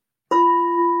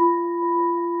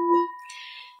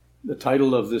The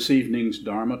title of this evening's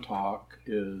Dharma talk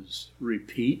is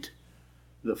Repeat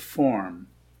the Form.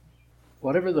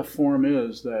 Whatever the form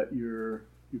is that you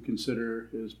consider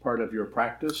is part of your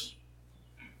practice,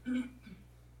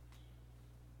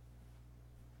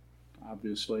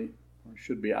 obviously, or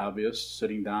should be obvious,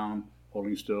 sitting down,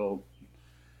 holding still,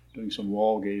 doing some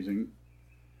wall gazing.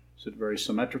 Is it very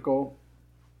symmetrical?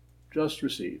 Just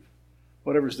receive.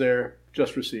 Whatever's there,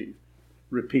 just receive.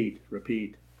 Repeat,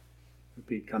 repeat,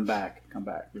 repeat. Come back,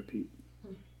 repeat.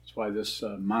 That's why this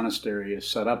monastery is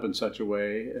set up in such a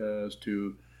way as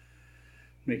to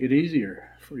make it easier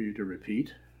for you to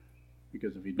repeat.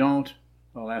 Because if you don't,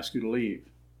 I'll ask you to leave.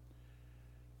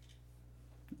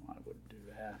 I wouldn't do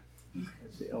that.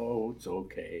 I'd say, oh, it's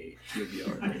okay. You'll be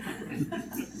all right.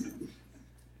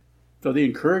 So the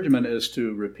encouragement is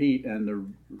to repeat, and the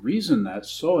reason that's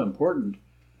so important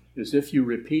is if you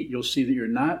repeat, you'll see that you're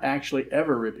not actually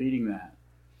ever repeating that.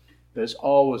 There's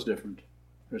always different.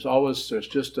 There's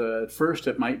just, at first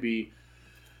it might be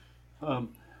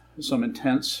some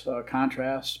intense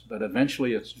contrast, but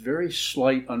eventually it's very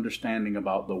slight understanding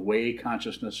about the way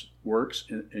consciousness works,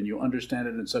 and you understand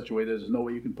it in such a way that there's no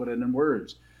way you can put it in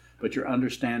words, but your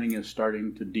understanding is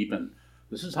starting to deepen.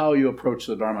 This is how you approach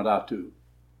the Dharmadhatu,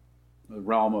 the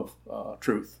realm of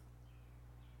truth.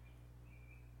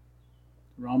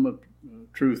 The realm of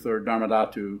truth, or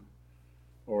Dharmadhatu,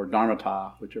 or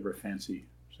Dharmata, whichever fancy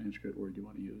Sanskrit word you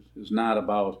want to use, is not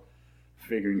about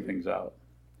figuring things out.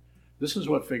 This is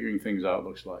what figuring things out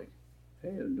looks like. Hey,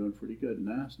 I'm doing pretty good.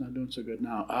 Nah, it's not doing so good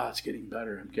now. It's getting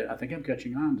better. I think I'm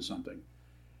catching on to something.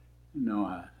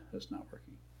 No, that's not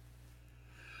working.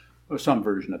 Or some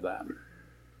version of that.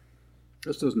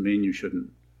 This doesn't mean you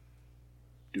shouldn't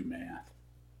do math.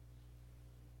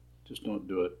 Just don't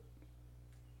do it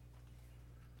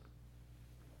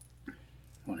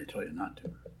when I tell you not to.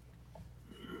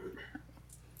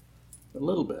 A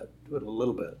little bit. Do it a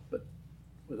little bit, but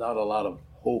without a lot of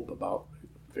hope about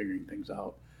figuring things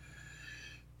out.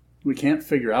 We can't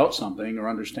figure out something or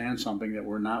understand something that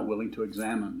we're not willing to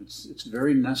examine. It's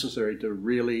very necessary to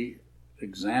really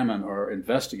examine or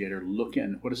investigate or look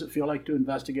in. What does it feel like to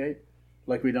investigate?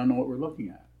 Like we don't know what we're looking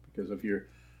at. Because if you're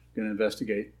going to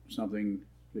investigate something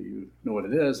that you know what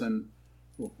it is, then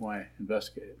why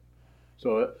investigate it?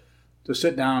 So to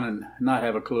sit down and not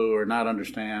have a clue or not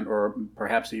understand or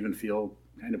perhaps even feel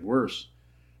kind of worse,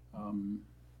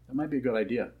 that might be a good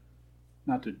idea.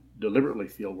 Not to deliberately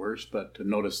feel worse, but to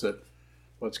notice that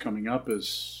what's coming up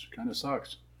is kind of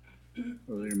sucks.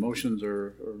 Or the emotions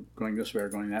are going this way or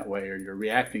going that way, or you're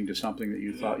reacting to something that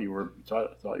you thought you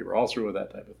were all through with,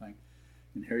 that type of thing.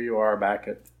 And here you are back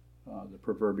at the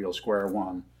proverbial square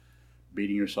one,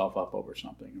 beating yourself up over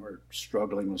something or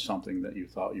struggling with something that you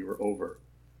thought you were over.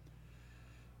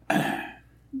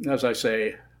 As I I'm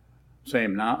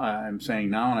saying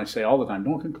now, and I say all the time,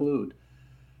 don't conclude.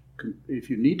 If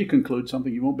you need to conclude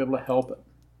something, you won't be able to help it.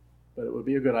 But it would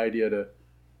be a good idea to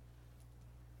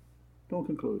don't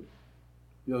conclude.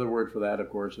 The other word for that, of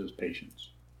course, is patience.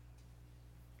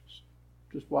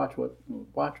 Just watch what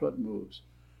moves.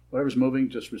 Whatever's moving,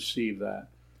 just receive that.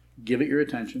 Give it your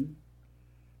attention,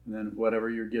 and then whatever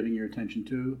you're giving your attention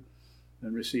to,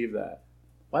 then receive that.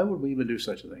 Why would we even do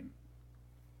such a thing?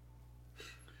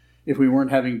 If we weren't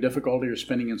having difficulty or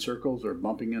spinning in circles or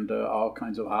bumping into all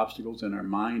kinds of obstacles in our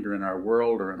mind or in our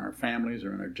world or in our families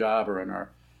or in our job or in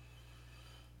our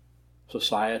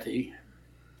society,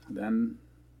 then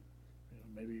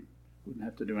maybe we wouldn't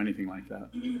have to do anything like that.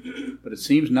 But it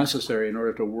seems necessary in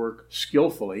order to work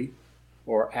skillfully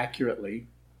or accurately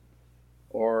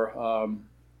or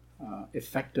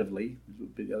effectively,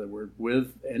 would be the other word,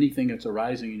 with anything that's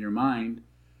arising in your mind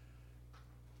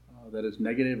that is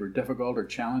negative or difficult or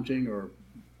challenging or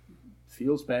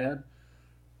feels bad.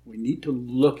 We need to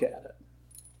look at it.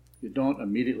 You don't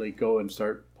immediately go and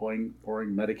start pouring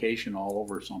medication all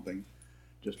over something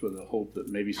just with the hope that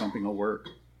maybe something will work.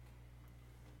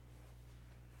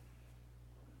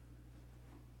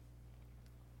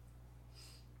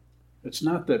 It's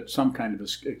not that some kind of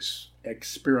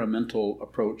experimental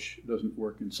approach doesn't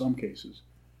work in some cases,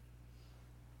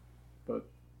 but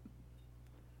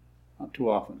not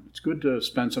too often. It's good to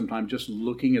spend some time just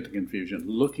looking at the confusion,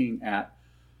 looking at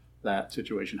that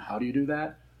situation. How do you do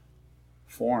that?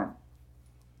 Form.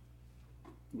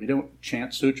 We don't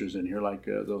chant sutras in here like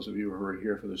those of you who are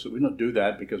here for this. We don't do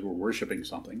that because we're worshiping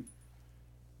something.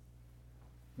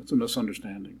 That's a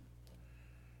misunderstanding.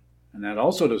 And that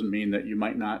also doesn't mean that you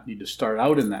might not need to start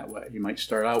out in that way. You might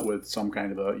start out with some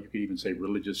kind of you could even say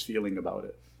religious feeling about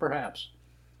it. Perhaps.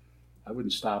 I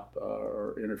wouldn't stop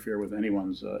or interfere with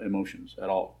anyone's emotions at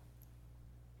all.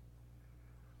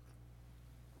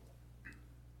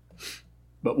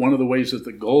 But one of the ways that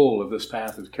the goal of this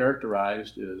path is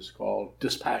characterized is called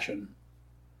dispassion.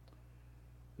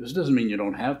 This doesn't mean you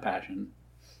don't have passion.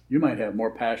 You might have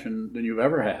more passion than you've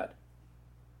ever had.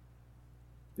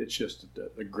 It's just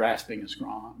that the grasping is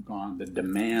gone. The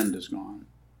demand is gone.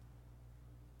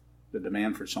 The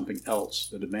demand for something else.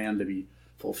 The demand to be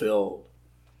fulfilled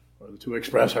or to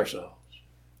express ourselves.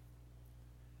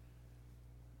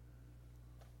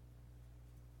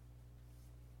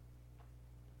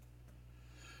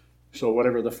 So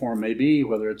whatever the form may be,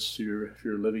 whether it's if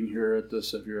you're living here at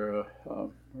this, if you're a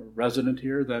resident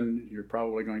here, then you're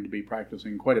probably going to be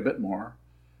practicing quite a bit more.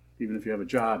 Even if you have a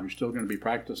job, you're still going to be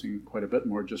practicing quite a bit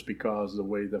more just because the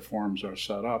way the forms are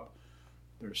set up.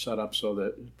 They're set up so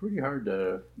that it's pretty hard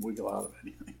to wiggle out of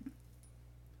anything.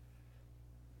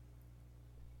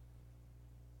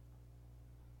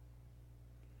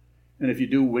 And if you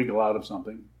do wiggle out of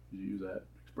something, you use that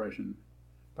expression,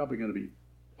 probably going to be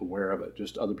aware of it.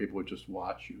 Just other people would just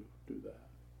watch you do that.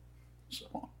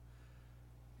 So,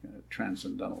 kind of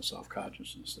transcendental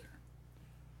self-consciousness there.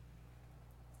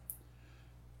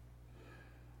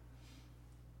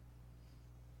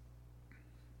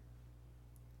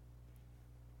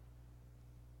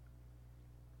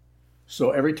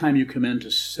 So every time you come in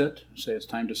to sit, say it's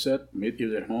time to sit,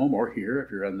 either at home or here, if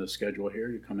you're on the schedule here,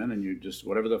 you come in and you just,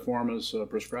 whatever the form is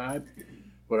prescribed,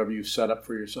 whatever you set up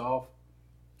for yourself,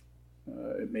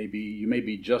 it may be, you may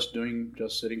be just doing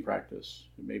just sitting practice.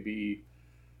 It may be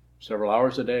several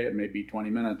hours a day, it may be 20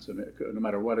 minutes, no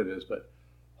matter what it is, but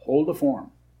hold the form.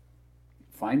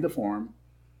 Find the form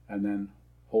and then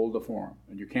hold the form.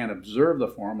 And you can't observe the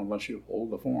form unless you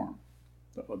hold the form.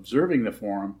 Observing the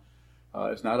form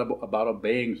it's not about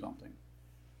obeying something.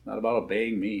 It's not about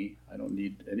obeying me. I don't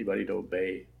need anybody to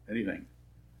obey anything.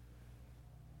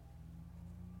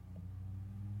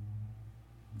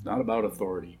 It's not about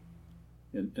authority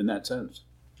in that sense.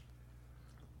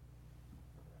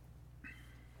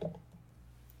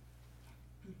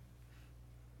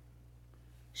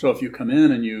 So if you come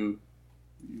in and you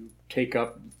take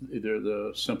up either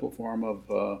the simple form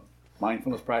of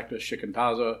mindfulness practice,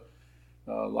 shikantaza,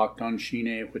 Lakton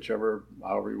Shine,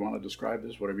 however you want to describe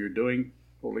this, whatever you're doing,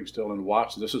 holding still and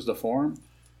watch. This is the form.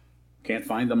 Can't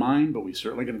find the mind, but we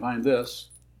certainly can find this.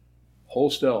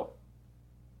 Hold still.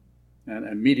 And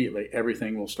immediately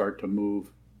everything will start to move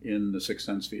in the six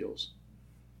sense fields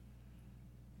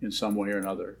in some way or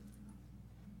another.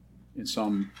 In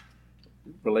some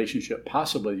relationship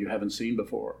possibly you haven't seen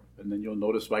before. And then you'll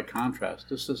notice by contrast,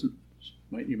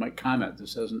 you might comment,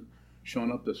 this hasn't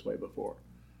shown up this way before.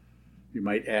 You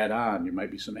might add on. There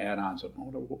might be some add-ons. I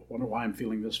wonder why I'm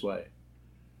feeling this way.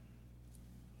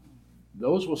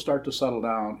 Those will start to settle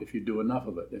down if you do enough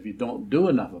of it. If you don't do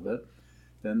enough of it,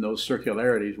 then those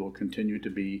circularities will continue to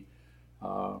be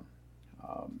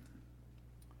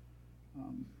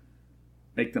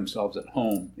make themselves at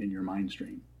home in your mind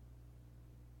stream.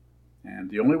 And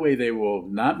the only way they will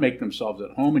not make themselves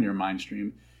at home in your mind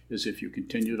stream is if you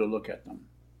continue to look at them.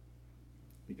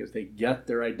 Because they get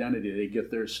their identity, they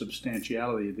get their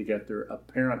substantiality, they get their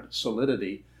apparent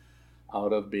solidity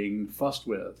out of being fussed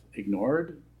with,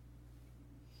 ignored,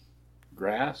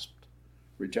 grasped,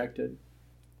 rejected.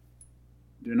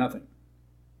 Do nothing.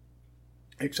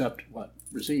 Except what?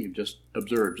 Receive, just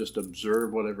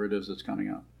observe whatever it is that's coming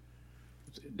up.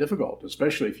 It's difficult,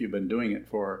 especially if you've been doing it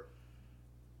for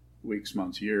weeks,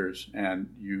 months, years,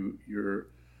 and you're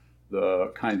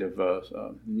the kind of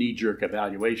knee-jerk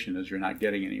evaluation is you're not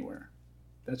getting anywhere.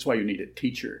 That's why you need a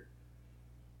teacher.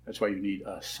 That's why you need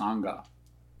a sangha.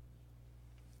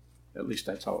 At least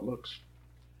that's how it looks.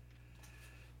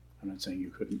 I'm not saying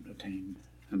you couldn't attain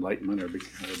enlightenment or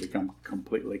become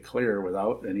completely clear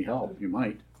without any help. You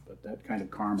might, but that kind of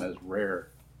karma is rare.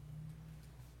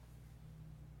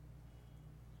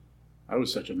 I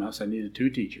was such a mess, I needed 2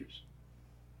 teachers.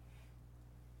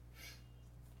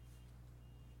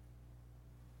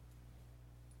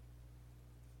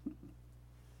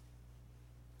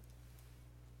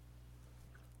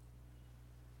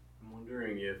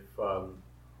 Wondering if, for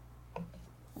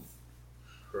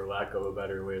lack of a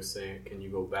better way of saying it, can you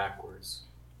go backwards?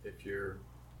 If you're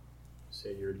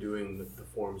doing the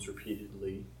forms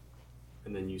repeatedly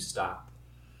and then you stop.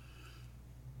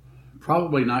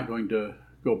 Probably not going to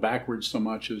go backwards so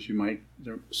much as you might,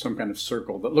 there's some kind of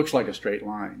circle that looks like a straight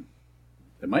line.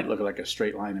 It might look like a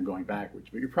straight line and going backwards,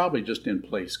 but you're probably just in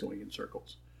place going in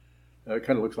circles. It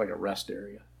kind of looks like a rest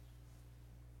area.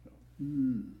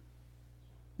 I'm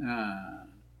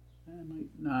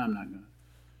not going to.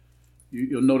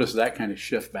 You'll notice that kind of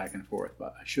shift back and forth.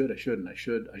 But I should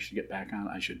get back on.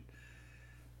 I should.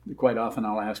 Quite often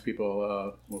I'll ask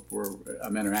people,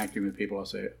 I'm interacting with people, I'll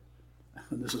say,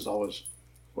 and this is always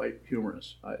quite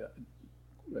humorous. I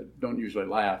don't usually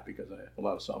laugh because I have a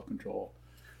lot of self-control.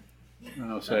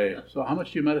 And I'll say, so how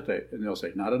much do you meditate? And they'll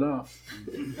say, not enough.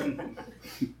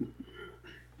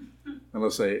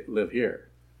 Unless they live here.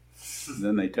 And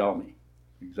then they tell me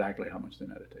exactly how much they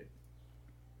meditate.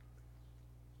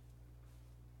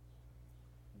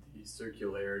 The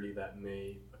circularity that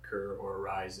may occur or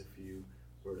arise if you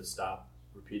were to stop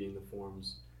repeating the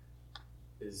forms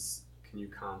can you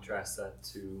contrast that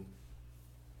to,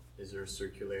 is there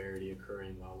circularity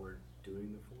occurring while we're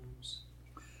doing the forms?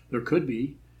 There could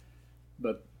be,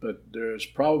 but there's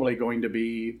probably going to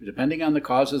be, depending on the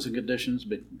causes and conditions,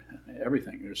 but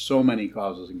everything. There's so many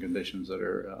causes and conditions that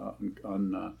are you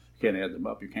can't add them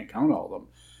up. You can't count all of them.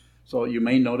 So you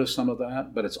may notice some of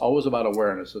that, but it's always about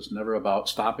awareness. It's never about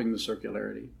stopping the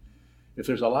circularity. If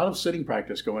there's a lot of sitting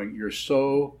practice going, you're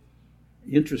so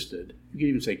interested, you can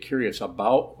even say curious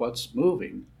about what's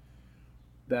moving,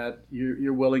 that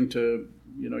you're willing to,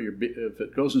 if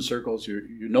it goes in circles,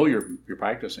 you're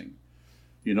practicing,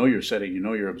 you're sitting,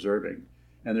 you're observing,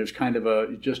 and there's kind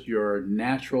of just your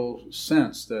natural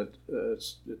sense that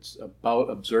it's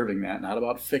about observing that, not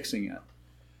about fixing it.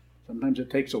 Sometimes it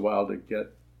takes a while to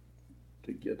get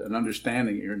an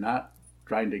understanding that you're not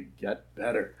trying to get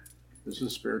better. This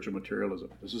is spiritual materialism.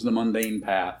 This is the mundane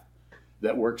path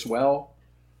that works well.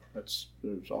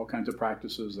 There's all kinds of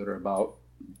practices that are about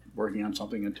working on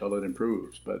something until it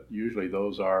improves, but usually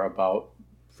those are about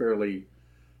fairly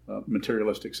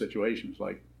materialistic situations,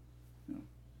 like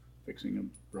fixing a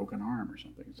broken arm or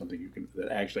something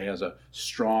that actually has a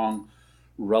strong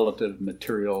relative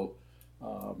material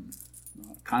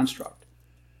construct.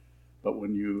 But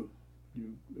when you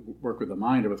work with the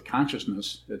mind or with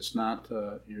consciousness, it's not,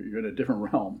 you're in a different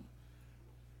realm.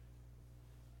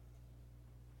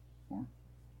 More?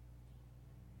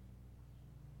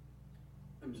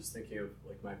 I'm just thinking of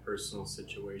like my personal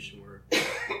situation where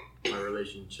my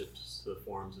relationships to the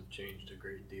forms have changed a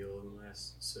great deal in the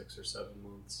last 6 or 7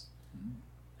 months. Mm-hmm.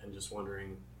 And just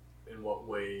wondering in what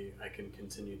way I can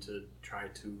continue to try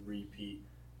to repeat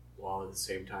while at the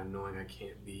same time knowing I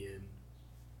can't be in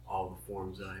all the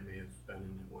forms that I may have been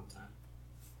in at one time.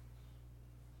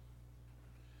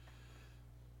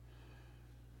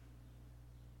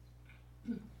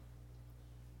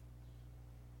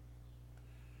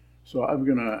 So I'm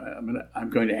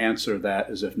going to answer that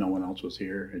as if no one else was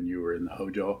here and you were in the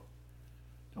Hojo.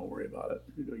 Don't worry about it.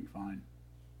 You're doing fine.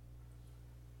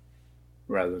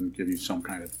 Rather than give you some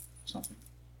kind of something.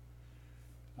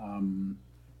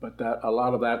 But a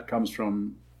lot of that comes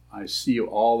from, I see you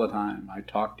all the time. I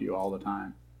talk to you all the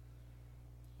time.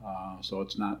 So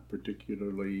it's not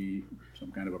particularly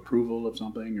some kind of approval of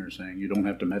something or saying you don't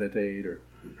have to meditate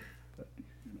but,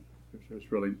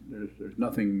 there's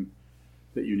nothing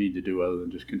that you need to do other than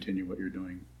just continue what you're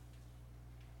doing.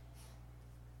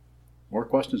 More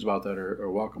questions about that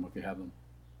are welcome if you have them.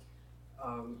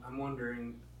 I'm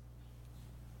wondering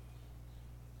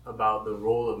about the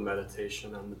role of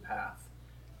meditation on the path,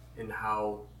 and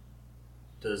how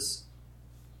does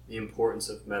the importance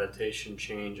of meditation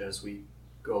change as we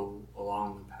go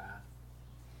along the path?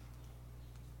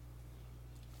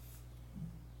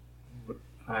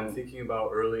 I'm thinking about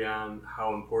early on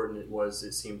how important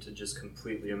it seemed to just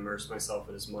completely immerse myself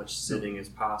in as much sitting as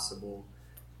possible,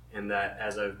 and that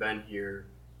as I've been here,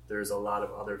 there's a lot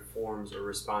of other forms or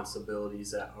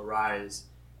responsibilities that arise,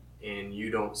 and you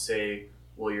don't say,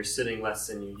 well, you're sitting less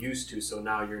than you used to, so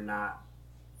now you're not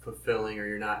fulfilling or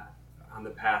you're not on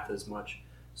the path as much.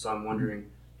 So I'm wondering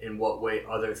in what way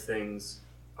other things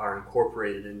are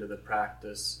incorporated into the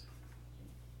practice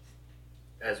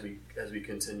as we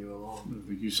continue along.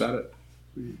 You said it.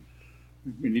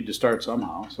 We need to start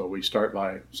somehow, so we start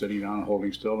by sitting down and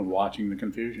holding still and watching the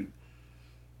confusion.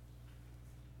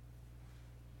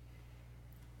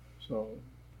 So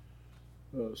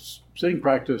sitting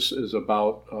practice is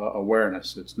about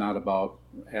awareness. It's not about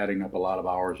adding up a lot of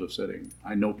hours of sitting.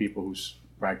 I know people who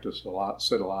practice a lot,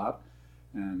 sit a lot,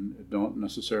 and don't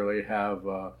necessarily have,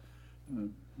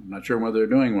 I'm not sure what they're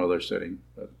doing while they're sitting,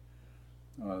 but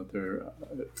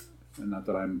and not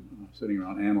that I'm sitting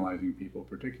around analyzing people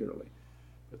particularly,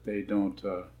 but they don't,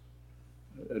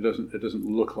 it doesn't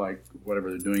look like whatever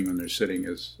they're doing when they're sitting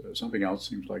is something else.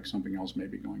 Seems like something else may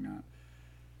be going on.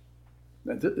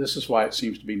 This is why it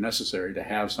seems to be necessary to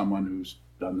have someone who's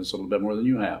done this a little bit more than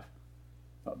you have.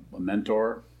 A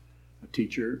mentor, a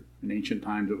teacher. In ancient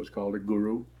times it was called a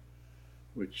guru,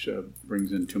 which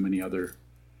brings in too many other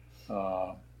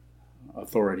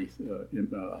authority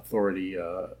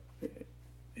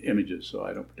images, so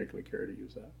I don't particularly care to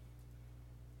use that.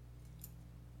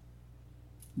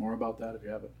 More about that if you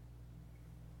have it.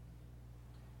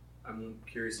 I'm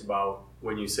curious about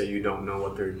when you say you don't know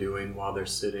what they're doing while they're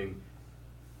sitting,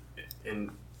 and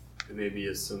it may be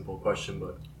a simple question,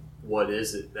 but what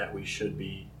is it that we should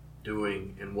be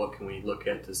doing, and what can we look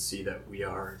at to see that we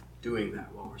are doing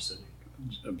that while we're sitting?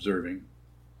 Observing.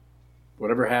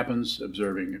 Whatever happens,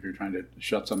 observing. If you're trying to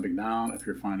shut something down, if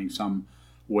you're finding some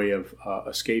way of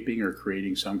escaping or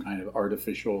creating some kind of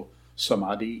artificial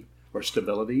samadhi or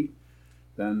stability,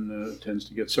 then it tends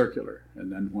to get circular.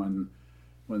 And then when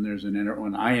there's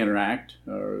when I interact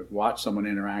or watch someone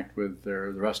interact with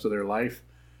the rest of their life,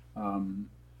 it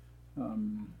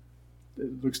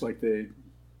looks like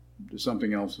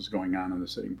something else is going on in the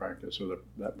sitting practice or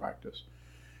that practice.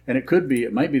 And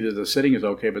it might be that the sitting is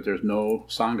okay, but there's no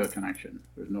sangha connection.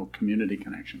 There's no community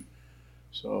connection.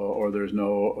 So, or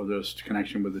this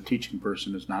connection with the teaching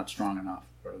person is not strong enough,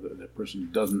 or the person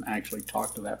doesn't actually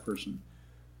talk to that person.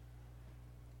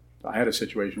 I had a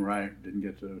situation where I didn't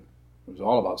get to. It was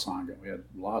all about sangha. We had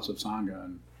lots of sangha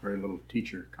and very little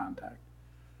teacher contact.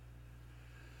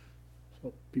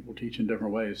 So people teach in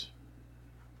different ways.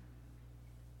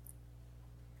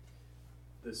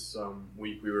 This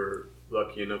week we were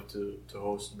lucky enough to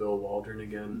host Bill Waldron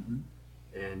again,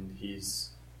 and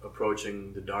he's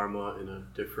approaching the Dharma in a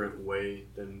different way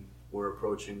than we're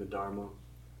approaching the Dharma.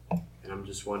 And I'm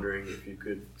just wondering if you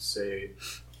could say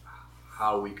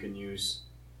how we can use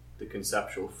the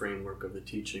conceptual framework of the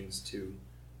teachings to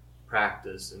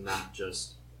practice and not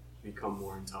just become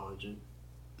more intelligent.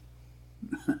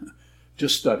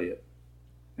 Just study it,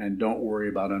 and don't worry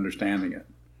about understanding it.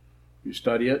 You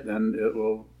study it, then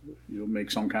you'll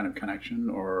make some kind of connection,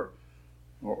 or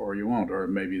you won't, or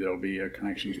maybe there'll be a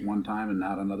connection one time and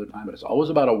not another time. But it's always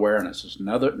about awareness. It's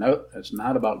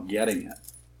not about getting it.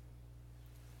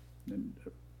 And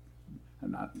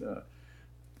I'm not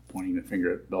pointing the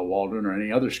finger at Bill Waldron or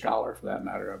any other scholar for that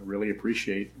matter. I really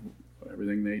appreciate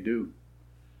everything they do.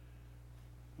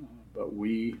 But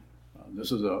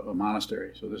this is a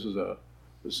monastery, so this is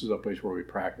a place where we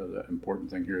practice. The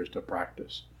important thing here is to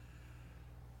practice.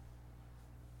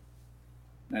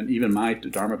 And even my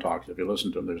Dharma talks, if you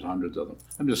listen to them, there's hundreds of them.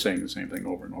 I'm just saying the same thing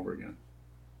over and over again.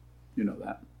 You know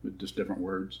that, with just different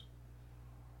words.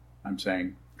 I'm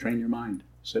saying, train your mind.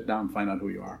 Sit down, find out who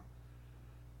you are.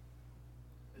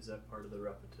 Is that part of the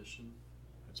repetition?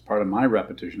 It's part of my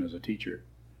repetition as a teacher.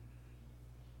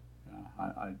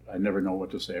 I never know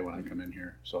what to say when I come in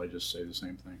here, so I just say the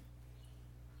same thing.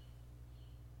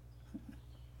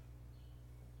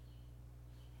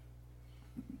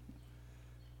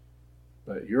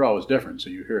 But you're always different, so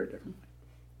you hear it differently.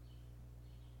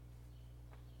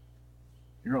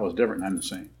 You're always different, and I'm the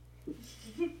same.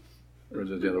 Or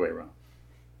is it the other way around?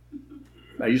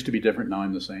 I used to be different, now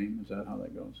I'm the same. Is that how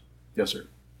that goes? Yes, sir.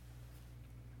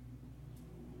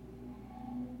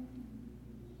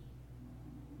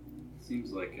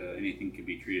 Seems like anything could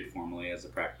be treated formally as a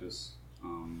practice.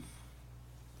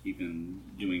 Even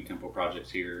doing temple projects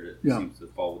here, it seems to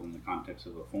fall within the context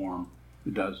of a form.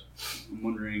 It does. I'm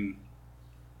wondering,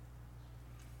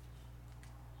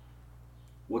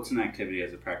 what's an activity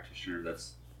as a practitioner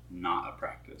that's not a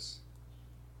practice?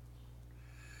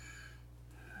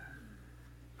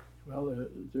 Well,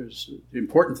 the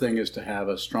important thing is to have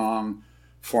a strong,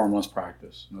 formless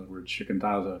practice. In other words,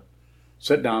 shikantaza,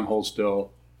 sit down, hold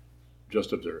still,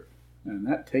 just observe. And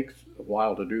that takes a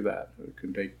while to do that.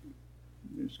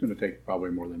 It's going to take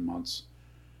probably more than months.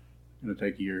 It's going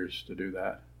to take years to do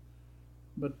that.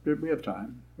 But we have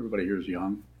time. Everybody here is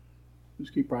young.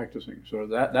 Just keep practicing. So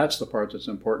that's the part that's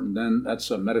important. Then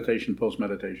that's a meditation,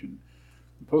 post-meditation.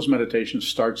 Post-meditation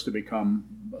starts to become,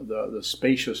 the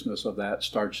spaciousness of that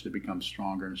starts to become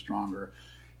stronger and stronger.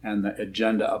 And the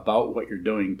agenda about what you're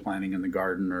doing, planting in the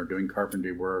garden or doing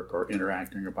carpentry work or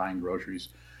interacting or buying groceries,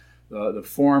 the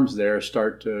forms there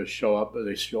start to show up.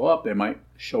 They might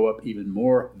show up even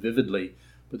more vividly,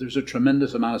 but there's a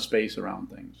tremendous amount of space around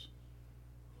things.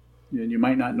 And you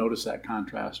might not notice that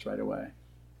contrast right away.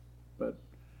 But,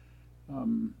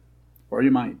 or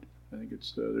you might. I think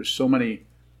there's so many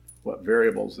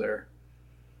variables there.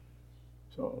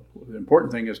 So the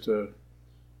important thing is to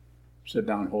sit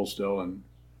down, hold still, and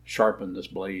sharpen this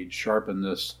blade, sharpen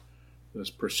this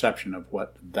perception of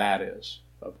what that is,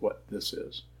 of what this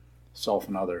is, self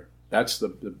and other. That's the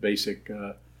basic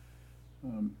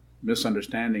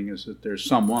misunderstanding, is that there's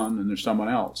someone and there's someone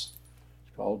else.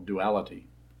 It's called duality.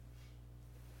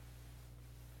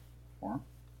 Or?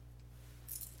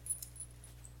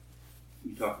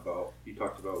 You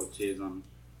talked about with Jason,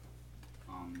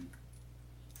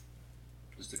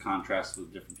 just a contrast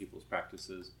with different people's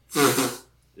practices.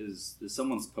 Is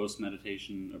someone's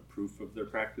post-meditation a proof of their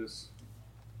practice?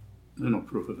 There's no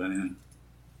proof of anything.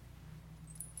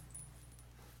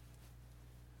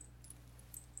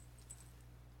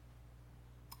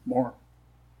 More.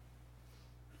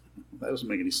 That doesn't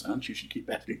make any sense. You should keep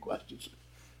asking questions.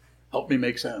 Help me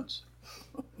make sense.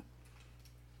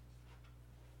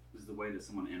 Is the way that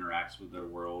someone interacts with their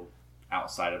world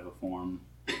outside of a form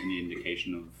any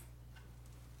indication of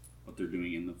what they're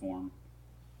doing in the form?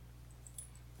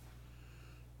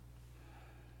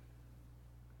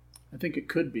 I think it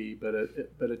could be, but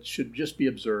it should just be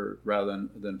observed rather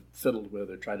than fiddled with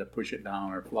or try to push it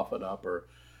down or fluff it up or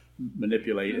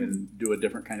manipulate and do a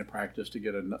different kind of practice to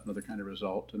get another kind of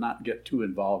result. To not get too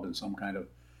involved in some kind of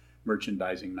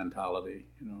merchandising mentality.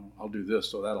 I'll do this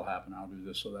so that'll happen. I'll do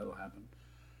this so that'll happen.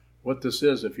 What this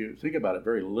is, if you think about it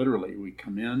very literally, we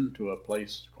come into a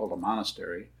place called a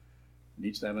monastery. It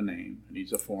needs to have a name. It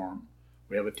needs a form.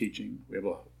 We have a teaching. We have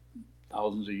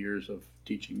thousands of years of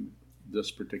teaching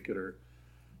this particular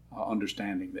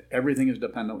understanding that everything is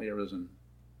dependently arisen.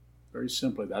 Very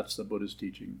simply, that's the Buddha's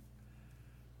teaching.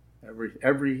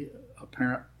 Every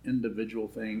apparent individual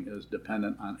thing is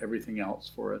dependent on everything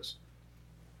else for its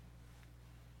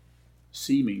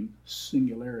seeming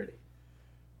singularity.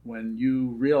 When you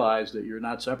realize that you're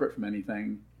not separate from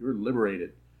anything, you're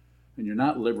liberated. And you're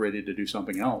not liberated to do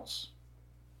something else.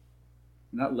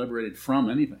 You're not liberated from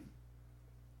anything.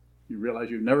 You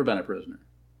realize you've never been a prisoner.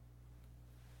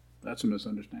 That's a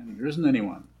misunderstanding. There isn't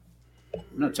anyone. I'm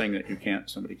not saying that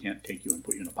somebody can't take you and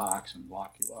put you in a box and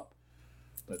lock you up.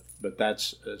 But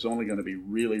it's only going to be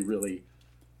really, really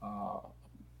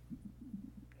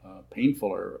painful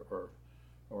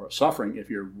or suffering if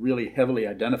you're really heavily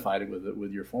identified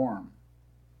with your form.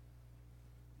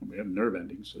 And we have nerve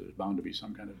endings, so there's bound to be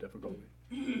some kind of difficulty.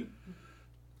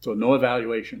 So no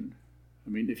evaluation. I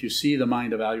mean, if you see the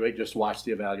mind evaluate, just watch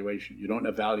the evaluation. You don't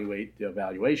evaluate the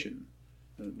evaluation,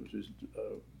 which is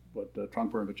what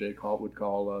Trungpa Rinpoche would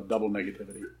call double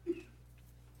negativity.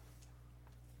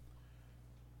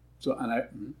 So,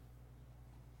 You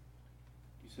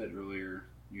said earlier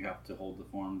you have to hold the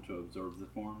form to absorb the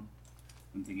form.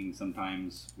 I'm thinking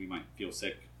sometimes we might feel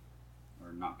sick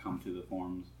or not come to the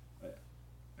forms.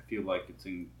 I feel like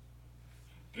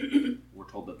we're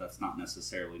told that that's not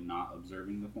necessarily not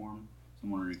observing the form. So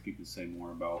I'm wondering if you could say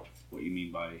more about what you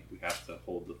mean by we have to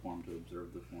hold the form to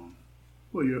observe the form.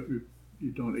 Well, you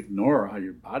don't ignore how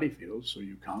your body feels, so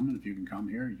you come, and if you can come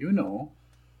here,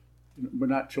 we're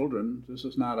not children. This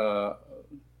is not a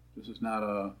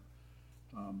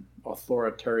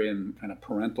authoritarian kind of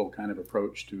parental kind of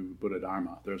approach to Buddha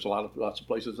Dharma. There's lots of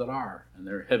places that are, and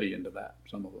they're heavy into that.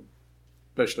 Some of them,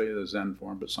 especially the Zen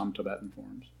form, but some Tibetan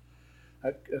forms.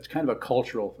 It's kind of a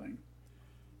cultural thing,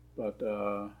 but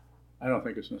I don't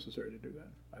think it's necessary to do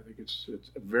that. I think it's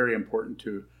very important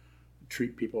to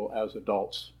treat people as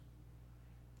adults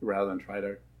rather than try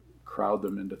to crowd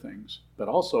them into things. But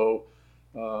also,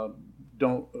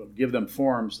 don't give them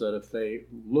forms that if they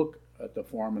look at the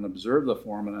form and observe the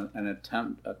form and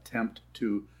attempt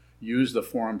to use the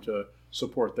form to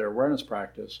support their awareness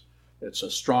practice, it's a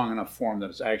strong enough form that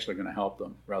it's actually going to help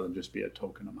them rather than just be a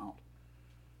token amount.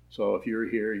 So if you're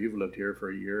here, you've lived here for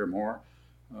a year or more,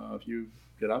 if you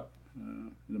get up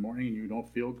in the morning and you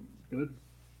don't feel good,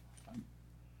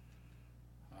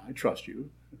 I trust you.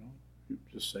 You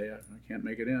just say, I can't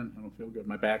make it in. I don't feel good.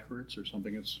 My back hurts or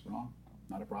something is wrong.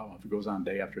 Not a problem. If it goes on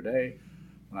day after day,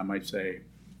 then I might say,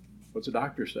 what's the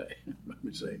doctor say?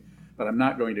 But I'm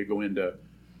not going to go into,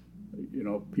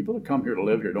 people that come here to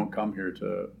live here don't come here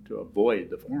to avoid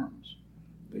the forms.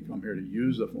 They come here to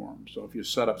use the forms. So if you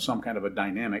set up some kind of a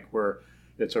dynamic where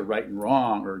it's a right and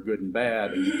wrong or good and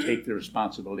bad, and you take the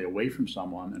responsibility away from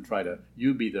someone and try to,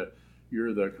 you're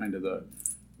the kind of the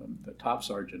top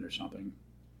sergeant or something,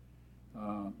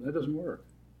 that doesn't work.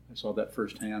 I saw that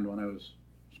firsthand when I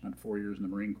spent 4 years in the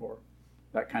Marine Corps.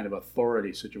 That kind of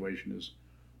authority situation is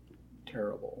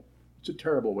terrible. It's a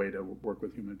terrible way to work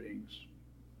with human beings.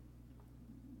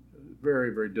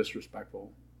 Very, very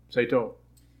disrespectful. Saito?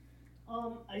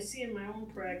 I see in my own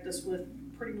practice with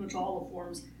pretty much all the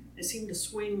forms, I seem to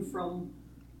swing from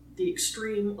the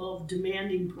extreme of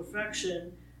demanding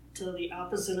perfection to the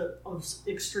opposite of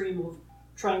extreme of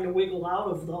trying to wiggle out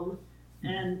of them.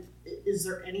 And is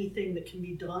there anything that can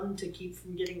be done to keep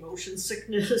from getting motion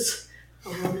sickness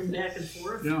running back and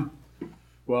forth? Yeah.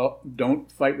 Well,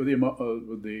 don't fight with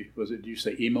did you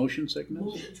say emotion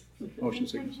sickness? Motion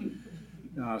sickness.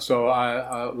 So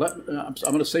I'm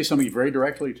going to say something very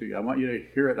directly to you. I want you to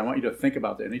hear it. I want you to think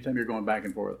about that. Anytime you're going back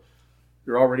and forth,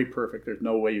 you're already perfect. There's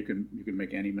no way you can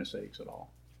make any mistakes at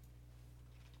all.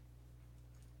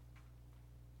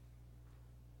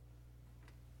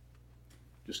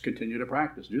 Just continue to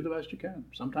practice. Do the best you can.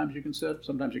 Sometimes you can sit.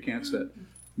 Sometimes you can't sit.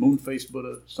 Moon-faced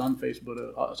Buddha, sun-faced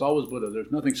Buddha. It's always Buddha.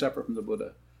 There's nothing separate from the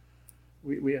Buddha.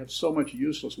 We have so much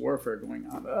useless warfare going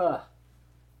on.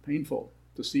 Painful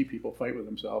to see people fight with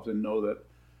themselves and know that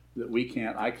we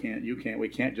can't, I can't, you can't, we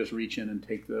can't just reach in and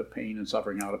take the pain and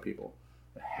suffering out of people.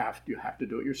 You have to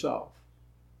do it yourself.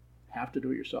 Have to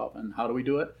do it yourself. And how do we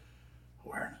do it?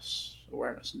 Awareness.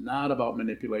 Awareness. Not about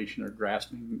manipulation or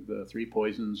grasping the three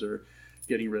poisons or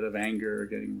getting rid of anger or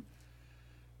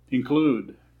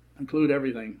include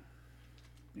everything.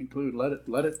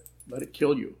 Let it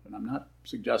kill you. And I'm not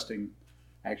suggesting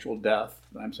actual death.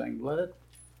 I'm saying let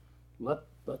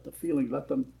the feeling, let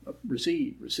them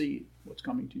receive what's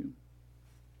coming to you.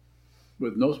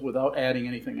 Without adding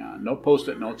anything on. No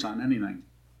post-it notes on anything.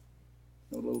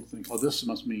 No little thing. Oh, this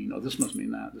must mean that. This must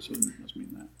mean that.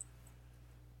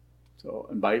 So,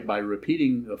 and by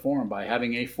repeating the form, by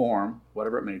having a form,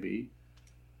 whatever it may be,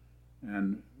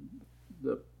 and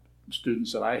the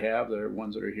students that I have, the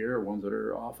ones that are here, ones that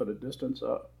are off at a distance,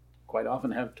 quite often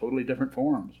have totally different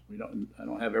forms. I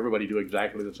don't have everybody do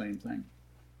exactly the same thing.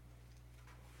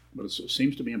 But it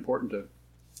seems to be important to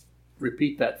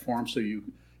repeat that form so you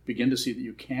begin to see that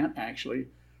you can't actually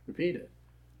repeat it.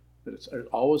 That there's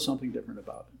always something different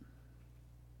about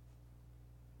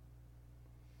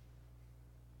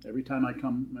it. Every time I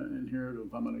come in here,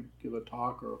 if I'm going to give a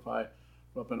talk or if I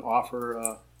go up and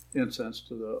offer incense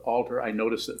to the altar, I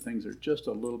notice that things are just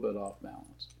a little bit off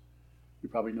balance. You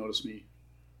probably notice me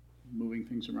moving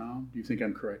things around. Do you think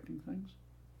I'm correcting things?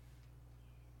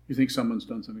 You think someone's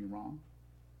done something wrong?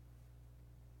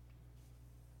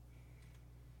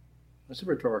 That's a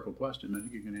rhetorical question. I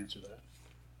think you can answer that.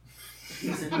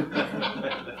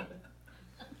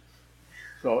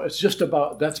 So it's just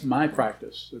about, that's my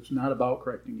practice. It's not about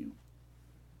correcting you.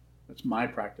 That's my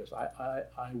practice. I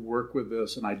work with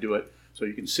this and I do it so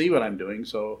you can see what I'm doing,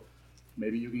 so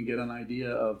maybe you can get an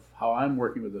idea of how I'm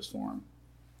working with this form.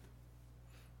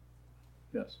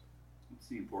 Yes? What's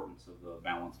the importance of the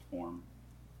balanced form?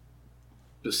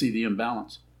 To see the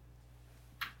imbalance.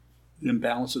 The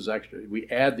imbalance is actually, we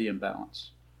add the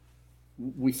imbalance.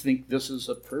 We think this is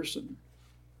a person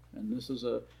and this is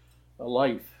a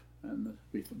life, and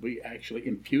we actually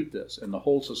impute this, and the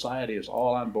whole society is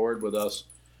all on board with us,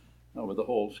 with the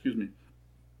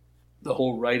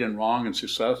whole right and wrong and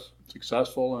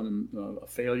successful and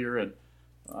failure. And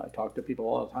I talk to people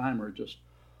all the time who are just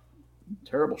in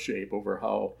terrible shape over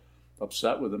how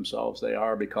upset with themselves they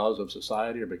are because of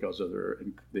society or because of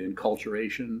the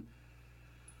enculturation.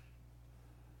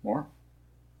 More?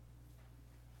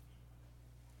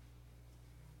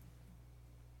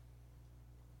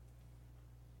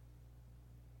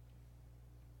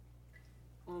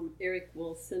 Eric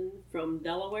Wilson from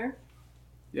Delaware.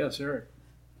 Yes, Eric.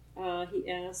 He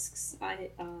asks,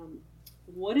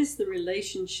 what is the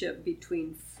relationship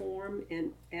between form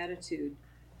and attitude?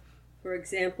 For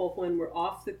example, when we're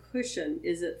off the cushion,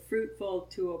 is it fruitful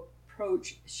to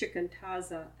approach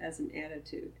shikantaza as an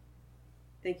attitude?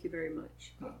 Thank you very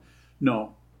much.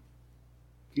 No.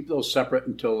 Keep those separate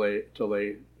until they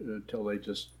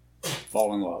just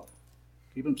fall in love.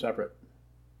 Keep them separate.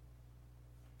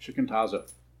 Shikantaza.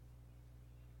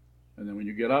 And then when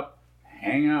you get up,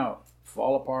 hang out,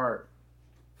 fall apart,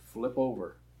 flip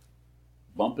over,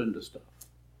 bump into stuff.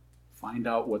 Find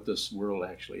out what this world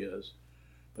actually is.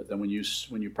 But then when you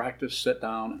practice, sit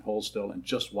down and hold still and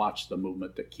just watch the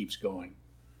movement that keeps going.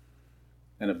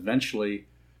 And eventually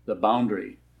the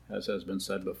boundary, as has been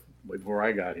said before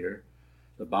I got here,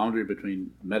 the boundary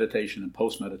between meditation and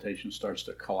post-meditation starts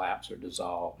to collapse or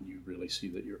dissolve, and you really see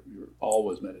that you're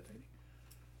always meditating.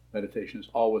 Meditation is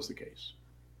always the case.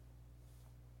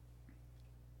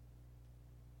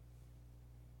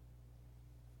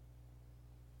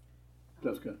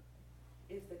 Jessica?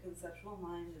 If the conceptual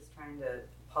mind is trying to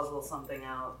puzzle something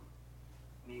out,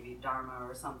 maybe Dharma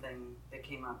or something that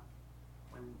came up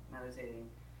when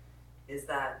meditating, does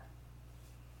that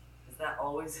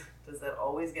always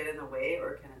get in the way,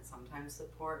 or can it sometimes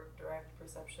support direct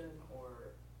perception,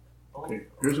 or both? Okay,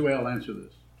 here's the way I'll answer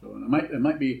this. So it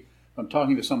might be, I'm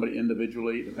talking to somebody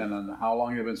individually, depending on how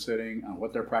long they've been sitting, on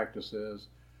what their practice is,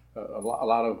 a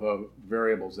lot of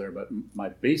variables there. But my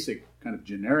basic kind of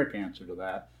generic answer to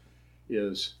that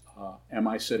is, am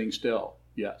I sitting still?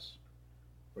 Yes.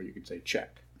 Or you could say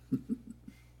check, if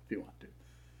you want to.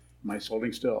 Am I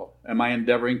holding still? Am I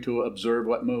endeavoring to observe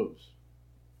what moves?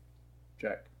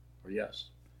 Check, or yes.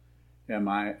 Am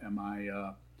I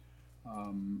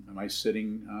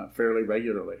sitting fairly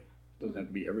regularly? Doesn't have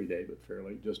to be every day, but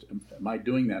fairly. Just am I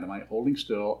doing that? Am I holding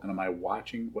still, and am I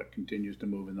watching what continues to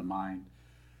move in the mind,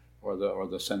 or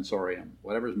the sensorium,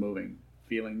 whatever's moving?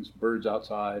 Feelings, birds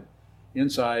outside,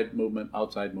 Inside movement,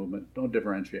 outside movement. Don't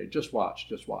differentiate. Just watch.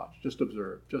 Just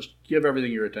observe. Just give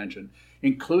everything your attention,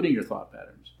 including your thought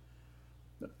patterns.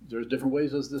 There's different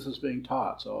ways as this is being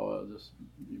taught, so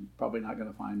you're probably not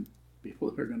going to find people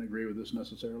that are going to agree with this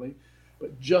necessarily.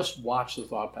 But just watch the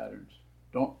thought patterns.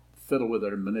 Don't fiddle with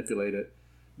it or manipulate it.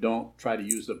 Don't try to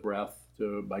use the breath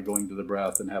by going to the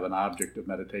breath and have an object of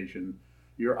meditation.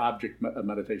 Your object of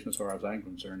meditation, as far as I'm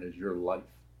concerned, is your life.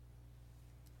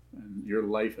 And your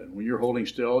life, and when you're holding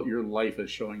still, your life is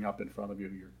showing up in front of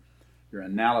you. Your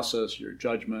analysis, your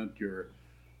judgment, your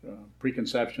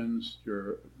preconceptions,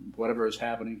 your whatever is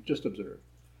happening, just observe.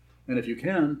 And if you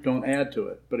can, don't add to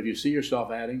it. But if you see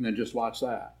yourself adding, then just watch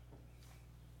that.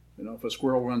 If a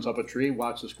squirrel runs up a tree,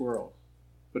 watch the squirrel.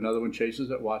 If another one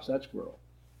chases it, watch that squirrel.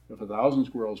 If 1,000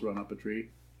 squirrels run up a tree,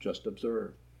 just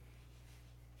observe.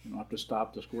 You don't have to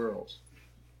stop the squirrels.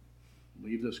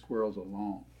 Leave the squirrels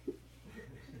alone.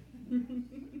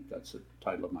 That's the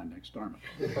title of my next Dharma.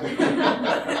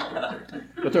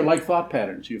 But they're like thought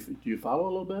patterns. Do you follow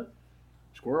a little bit?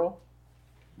 Squirrel.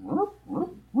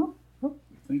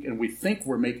 We think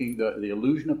we're making the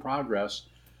illusion of progress.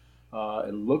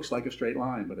 It looks like a straight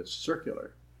line, but it's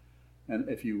circular. And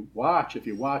if you watch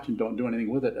and don't do anything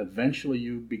with it, eventually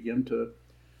you begin to,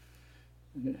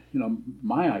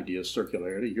 my idea is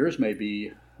circularity. Yours may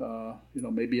be,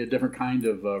 maybe a different kind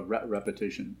of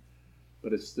repetition.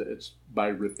 But it's by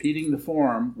repeating the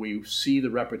form, we see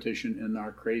the repetition in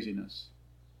our craziness,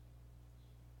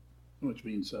 which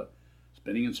means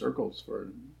spinning in circles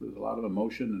with a lot of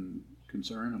emotion and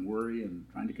concern and worry and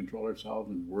trying to control ourselves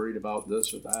and worried about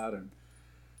this or that and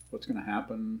what's going to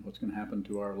happen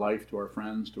to our life, to our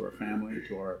friends, to our family,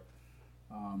 to our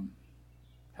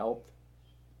health.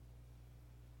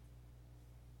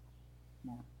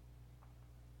 More.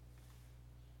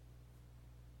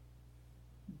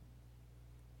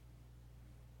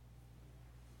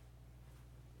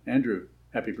 Andrew,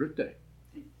 happy birthday.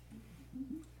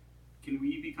 Can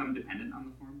we become dependent on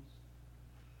the forms?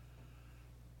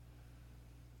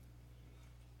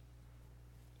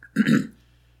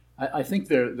 I think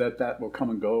that will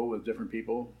come and go with different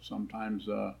people. Sometimes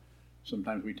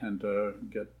we tend to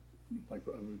get, like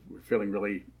we're having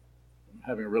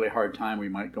a really hard time. We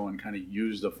might go and kind of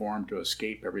use the form to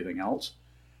escape everything else.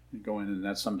 And go in, and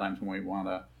that's sometimes when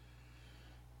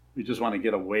we just want to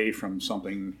get away from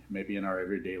something maybe in our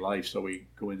everyday life, so we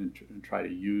go in and try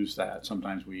to use that.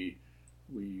 Sometimes we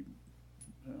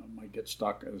might get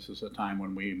stuck. This is a time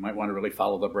when we might want to really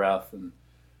follow the breath, and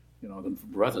the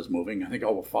breath is moving. I think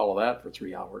we'll follow that for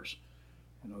 3 hours.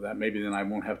 That maybe then I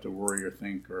won't have to worry or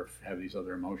think or have these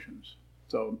other emotions.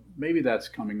 So maybe that's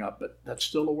coming up, but that's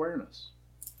still awareness.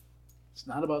 It's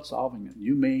not about solving it.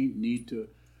 You may need to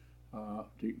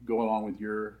go along with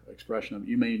your expression of,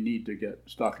 you may need to get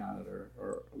stuck on it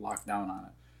or lock down on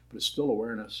it, but it's still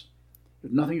awareness.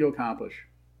 There's nothing to accomplish.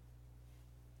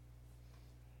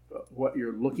 What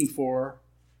you're looking for,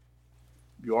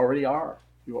 you already are.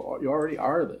 You already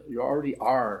are. You already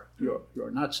are.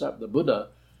 You're not separate. The Buddha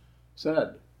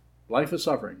said, life is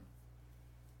suffering.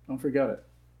 Don't forget it.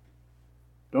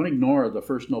 Don't ignore the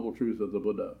first noble truth of the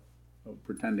Buddha, of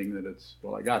pretending that it's,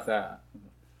 well, I got that. I'm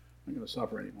not going to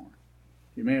suffer anymore.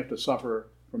 You may have to suffer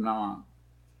from now on.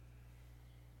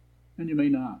 And you may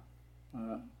not.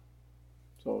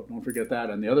 So don't forget that.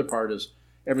 And the other part is,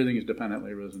 everything is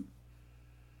dependently arisen.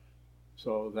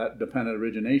 So that dependent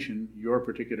origination, your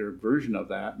particular version of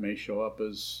that may show up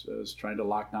as trying to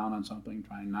lock down on something,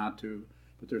 trying not to,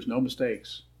 but there's no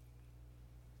mistakes.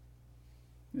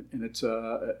 And it's,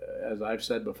 as I've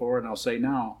said before, and I'll say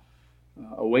now,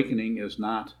 awakening is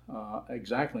not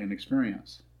exactly an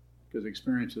experience, because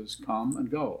experiences come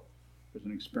and go. There's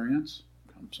an experience,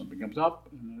 something comes up,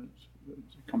 and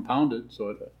it's compounded, so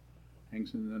it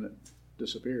hangs and then it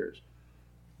disappears.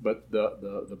 But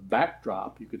the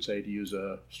backdrop, you could say, to use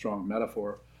a strong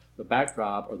metaphor, the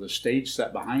backdrop or the stage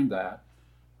set behind that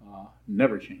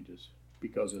never changes,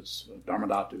 because it's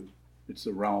Dharmadhatu. It's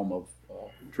the realm of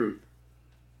truth.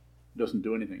 It doesn't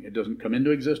do anything. It doesn't come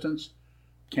into existence,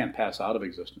 can't pass out of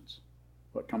existence.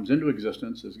 What comes into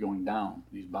existence is going down.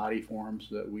 These body forms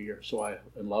that we are so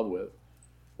in love with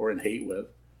or in hate with,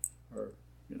 or,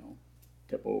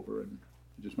 tip over. And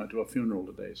I just went to a funeral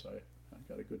today, so I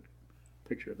got a good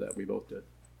picture of that. We both did.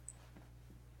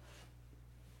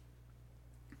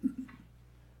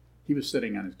 He was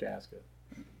sitting on his casket.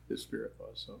 His spirit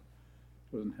was, so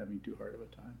wasn't having too hard of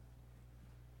a time.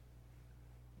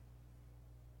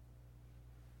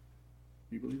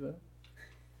 You believe that?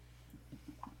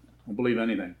 Don't believe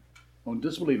anything. Don't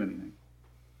disbelieve anything.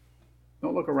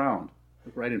 Don't look around.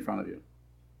 Look right in front of you.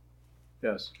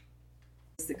 Yes?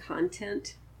 The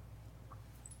content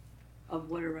of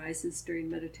what arises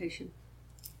during meditation?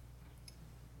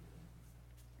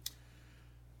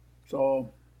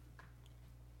 So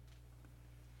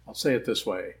I'll say it this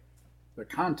way. The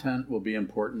content will be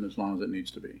important as long as it needs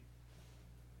to be.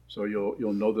 So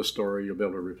you'll know the story, you'll be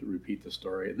able to repeat the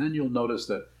story, and then you'll notice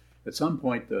that at some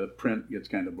point the print gets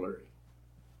kind of blurry.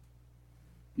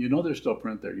 You know there's still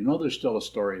print there, you know there's still a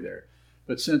story there,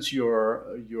 but since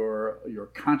your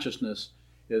consciousness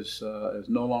is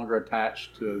no longer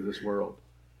attached to this world,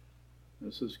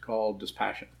 this is called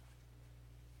dispassion.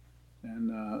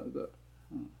 And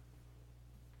I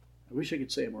wish I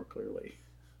could say it more clearly.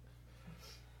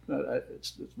 But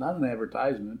it's not an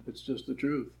advertisement, it's just the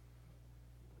truth.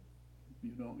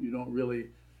 You don't really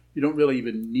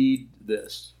even need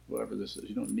this, whatever this is.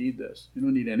 You don't need this. You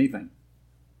don't need anything.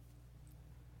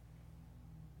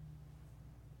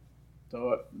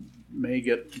 So it may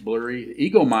get blurry.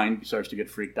 Ego mind starts to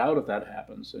get freaked out if that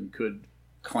happens and could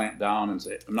clamp down and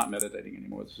say, I'm not meditating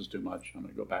anymore, this is too much. I'm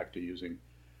going to go back to using,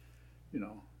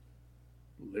 Librium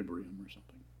or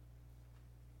something.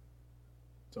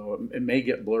 So it may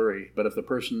get blurry, but if the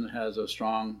person has a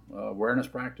strong awareness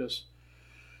practice,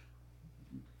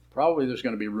 probably there's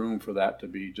going to be room for that to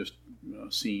be just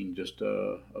seen, just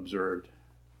observed.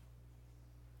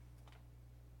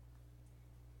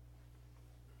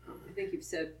 I think you've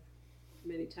said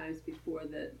many times before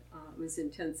that it was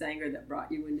intense anger that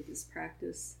brought you into this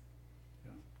practice.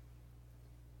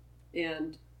 Yeah.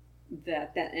 And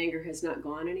that anger has not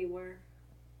gone anywhere.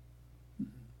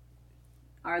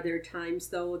 Mm-hmm. Are there times,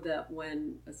 though, that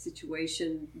when a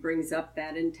situation brings up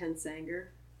that intense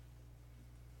anger,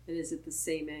 and is it the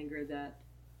same anger that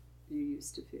you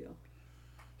used to feel?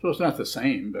 So it's not the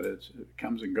same, but it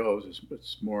comes and goes.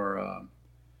 It's more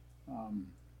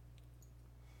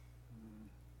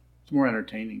it's more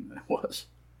entertaining than it was.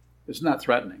 It's not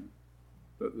threatening.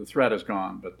 The threat is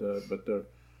gone, but the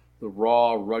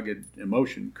raw, rugged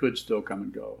emotion could still come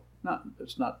and go.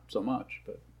 It's not so much,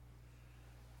 but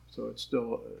so it's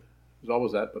still there's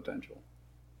always that potential.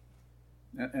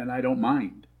 And I don't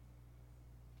mind.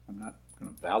 I'm not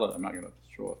going to validate. I'm not going to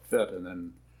throw a fit and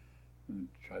then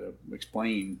try to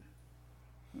explain.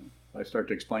 If I start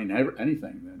to explain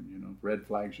anything, then red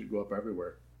flags should go up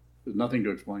everywhere. There's nothing to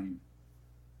explain,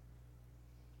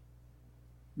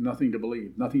 nothing to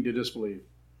believe, nothing to disbelieve.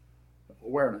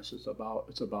 Awareness is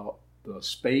about the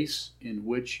space in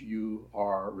which you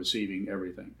are receiving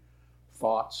everything,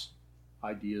 thoughts,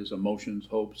 ideas, emotions,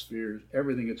 hopes, fears,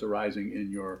 everything that's arising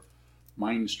in your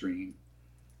mind stream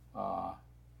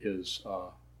is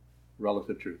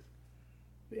relative truth.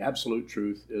 The absolute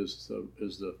truth is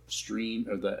the stream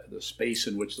or the space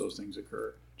in which those things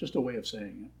occur. Just a way of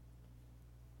saying it.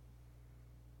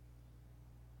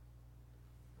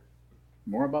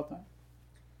 More about that?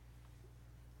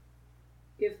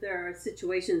 If there are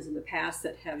situations in the past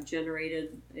that have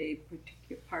generated a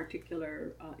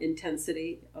particular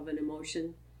intensity of an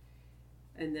emotion,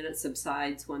 and then it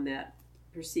subsides when that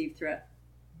perceived threat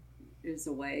is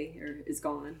away or is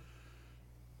gone,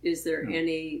 is there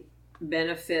any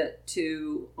benefit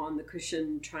to, on the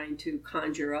cushion, trying to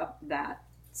conjure up that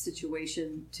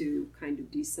situation to kind of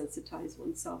desensitize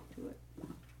oneself to it?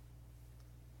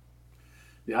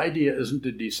 The idea isn't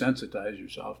to desensitize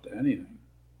yourself to anything.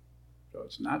 So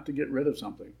it's not to get rid of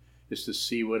something. It's to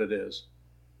see what it is.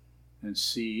 And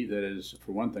see that it is,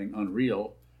 for one thing,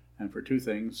 unreal. And for two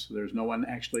things, there's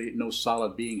no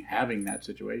solid being having that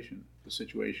situation. The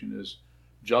situation is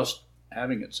just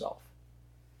having itself.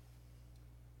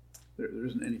 There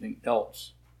isn't anything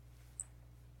else.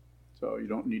 So you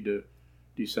don't need to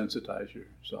desensitize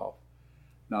yourself.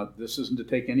 Now, this isn't to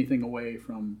take anything away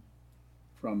from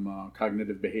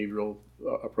cognitive behavioral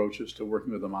approaches to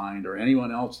working with the mind, or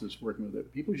anyone else that's working with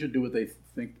it. People should do what they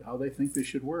think, how they think they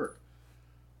should work.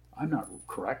 I'm not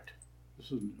correct.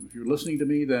 If you're listening to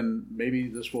me, then maybe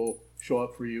this will show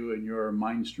up for you in your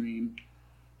mind stream,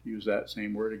 use that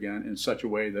same word again, in such a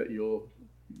way that you'll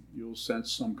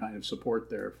sense some kind of support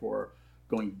there for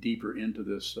going deeper into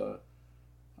this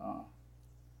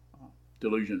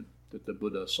delusion that the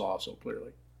Buddha saw so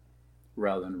clearly,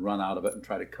 rather than run out of it and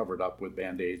try to cover it up with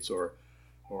Band-Aids or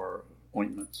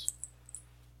ointments.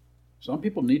 Some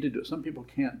people need to do it. Some people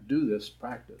can't do this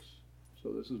practice.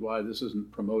 So this is why this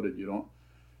isn't promoted. You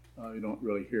don't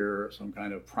really hear some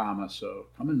kind of promise of,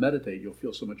 come and meditate, you'll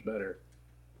feel so much better.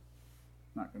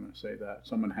 I'm not going to say that.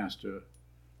 Someone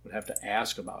would have to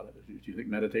ask about it. Do you think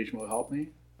meditation will help me?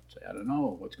 I'd say, I don't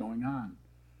know. What's going on?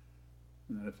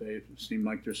 And then if they seem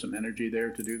like there's some energy there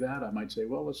to do that, I might say,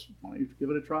 well, why don't you give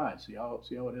it a try? See how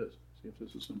it is. See if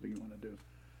this is something you want to do.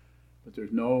 But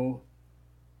there's no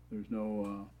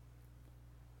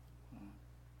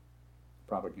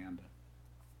propaganda.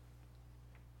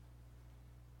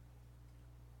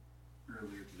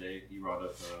 Earlier today, you brought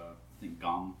up, I think,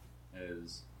 GOM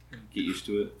as get used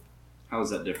to it. How is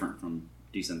that different from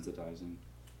desensitizing?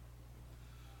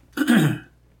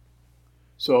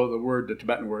 So the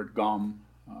Tibetan word gom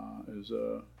is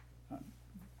I'm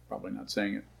probably not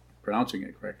pronouncing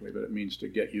it correctly, but it means to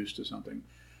get used to something.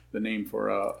 The name for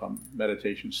a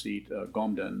meditation seat,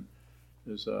 gomden,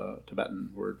 is a Tibetan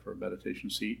word for a meditation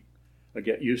seat. A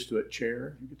get used to it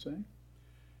chair, you could say.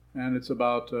 And it's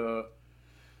about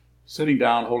sitting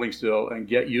down, holding still, and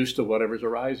get used to whatever's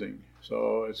arising.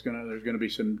 So there's gonna be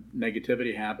some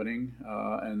negativity happening,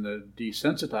 and the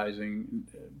desensitizing,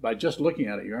 by just looking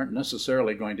at it, you aren't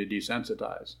necessarily going to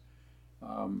desensitize.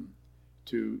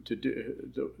 To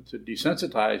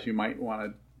desensitize, you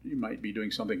might be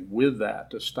doing something with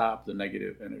that to stop the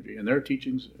negative energy. And there are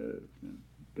teachings,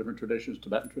 different traditions,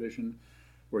 Tibetan tradition,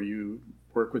 where you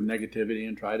work with negativity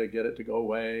and try to get it to go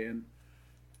away. And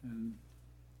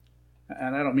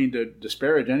I don't mean to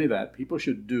disparage any of that. People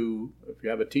should do, if you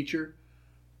have a teacher,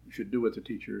 you should do what the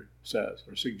teacher says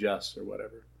or suggests or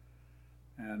whatever.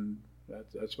 And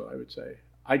that's what I would say.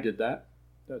 I did that.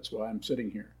 That's why I'm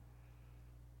sitting here.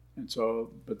 And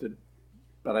so,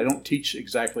 but I don't teach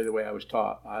exactly the way I was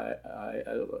taught.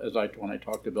 When I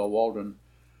talked to Bill Waldron,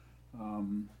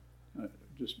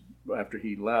 just after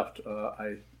he left,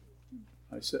 I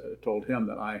told him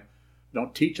that I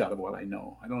don't teach out of what I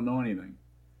know. I don't know anything.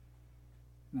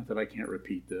 Not that I can't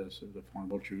repeat this, or the Four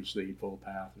Noble Truths, the Eightfold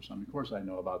Path, or something. Of course I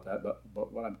know about that, but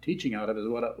what I'm teaching out of is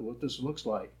what this looks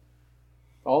like.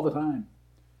 All the time.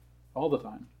 All the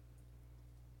time.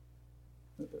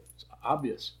 It's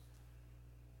obvious.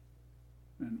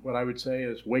 And what I would say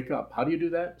is wake up. How do you do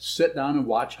that? Sit down and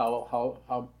watch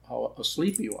how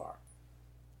asleep you are.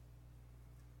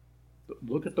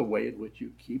 Look at the way in which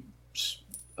you keep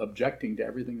objecting to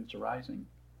everything that's arising.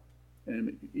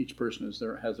 And each person has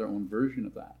their own version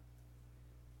of that.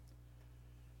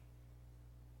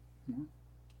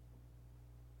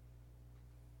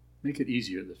 Make it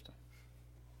easier this time.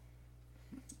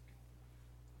 I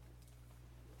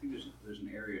think there's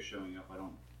an area showing up. I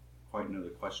don't quite know the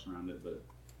question around it, but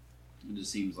it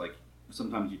just seems like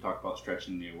sometimes you talk about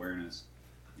stretching the awareness,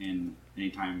 and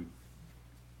anytime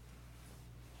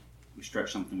we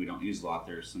stretch something we don't use a lot,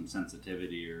 there's some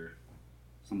sensitivity or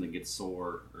something gets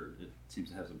sore, or it seems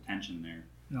to have some tension there.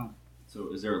 No.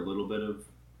 So is there a little bit of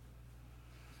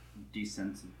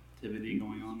desensitivity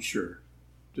going on? Sure.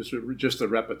 Just the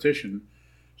repetition.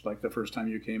 It's like the first time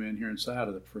you came in here and sat,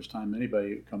 or the first time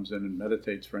anybody comes in and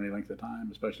meditates for any length of time,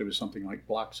 especially with something like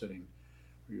block sitting,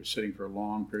 where you're sitting for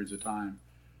long periods of time.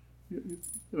 You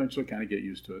eventually kind of get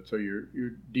used to it. So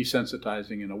you're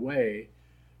desensitizing in a way,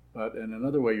 but in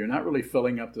another way, you're not really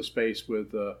filling up the space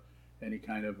with any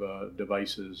kind of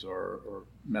devices or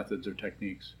methods or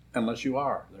techniques, unless you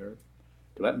are.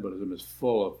 Tibetan Buddhism is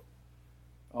full of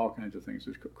all kinds of things.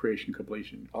 There's creation,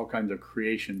 completion, all kinds of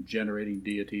creation, generating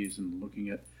deities, and looking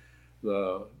at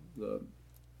the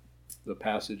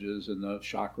passages and the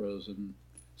chakras and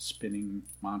spinning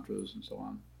mantras and so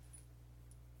on.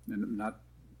 And I'm not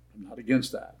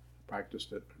against that. I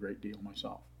practiced it a great deal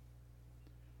myself.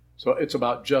 So it's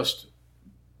about just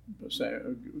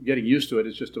getting used to it.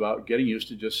 It's just about getting used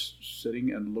to just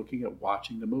sitting and looking at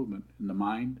watching the movement in the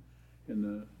mind, in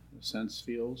the sense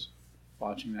fields,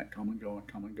 watching that come and go,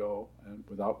 and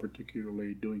without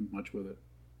particularly doing much with it.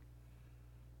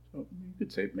 So you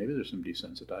could say maybe there's some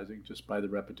desensitizing just by the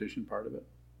repetition part of it.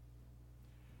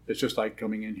 It's just like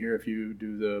coming in here. If you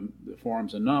do the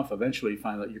forms enough, eventually you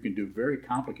find that you can do very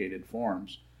complicated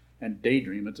forms and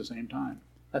daydream at the same time.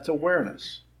 That's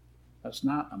awareness. That's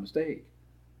not a mistake.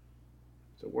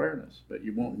 It's awareness. But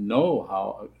you won't know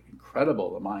how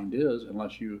incredible the mind is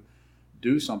unless you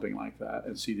do something like that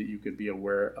and see that you could be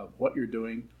aware of what you're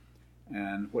doing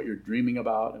and what you're dreaming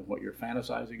about and what you're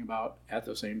fantasizing about at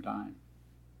the same time.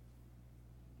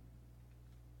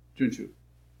 Junshu.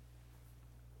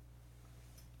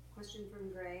 Question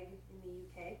from Greg in the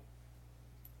UK.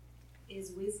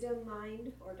 Is wisdom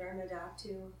mind or Dharma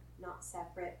Dhatu not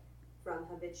separate from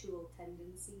habitual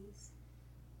tendencies?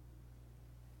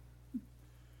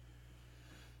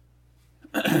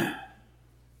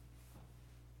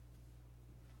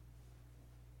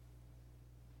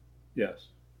 Yes.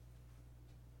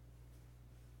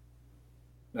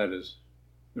 That is,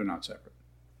 they're not separate.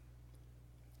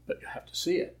 But you have to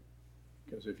see it.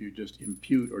 Because if you just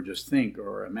impute or just think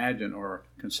or imagine or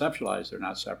conceptualize they're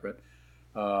not separate,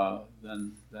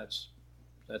 then that's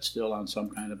still on some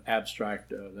kind of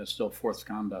abstract, that's still fourth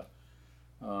skandha,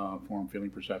 form, feeling,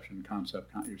 perception,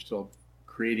 concept. You're still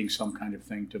creating some kind of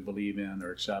thing to believe in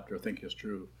or accept or think is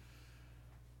true.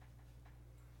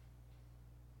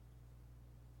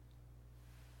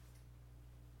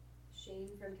 Shane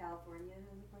from California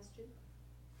has a question.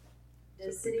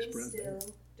 It's Does a big sitting spread there.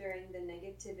 still during the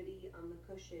negativity on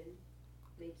the cushion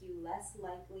make you less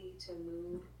likely to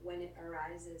move when it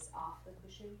arises off the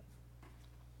cushion?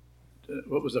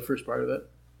 What was the first part of it?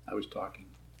 I was talking.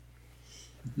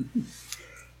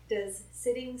 Does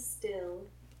sitting still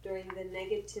during the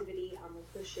negativity on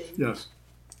the cushion Yes.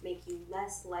 make you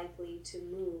less likely to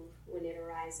move when it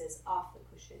arises off the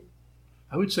cushion?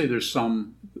 I would say there's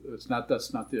some. That's not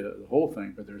the whole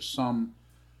thing, but there's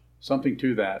something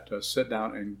to that. To sit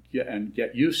down and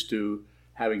get used to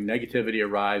having negativity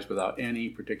arise without any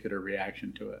particular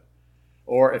reaction to it,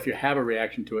 or if you have a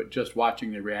reaction to it, just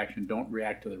watching the reaction. Don't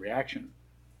react to the reaction.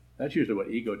 That's usually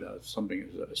what ego does.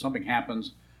 Something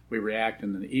happens, we react,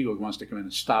 and then the ego wants to come in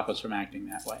and stop us from acting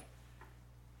that way.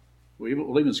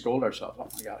 We'll even scold ourselves. Oh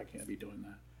my God, I can't be doing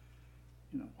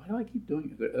that. Why do I keep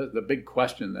doing it? The big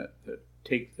question that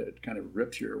kind of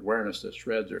rips your awareness to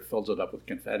shreds or fills it up with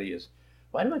confetti is,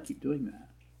 why do I keep doing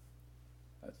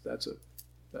that? That's a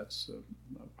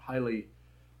highly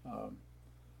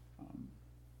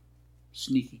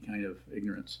sneaky kind of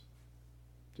ignorance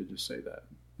to just say that.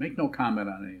 Make no comment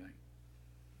on anything.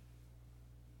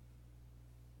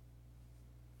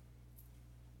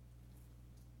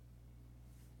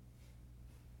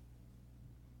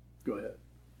 Go ahead.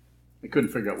 I couldn't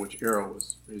figure out which arrow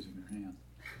was raising their hand.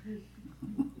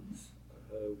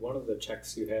 One of the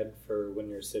checks you had for when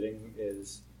you're sitting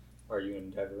is, are you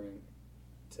endeavoring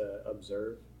to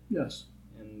observe? Yes.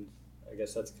 And I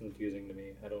guess that's confusing to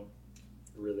me. I don't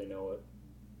really know what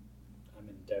I'm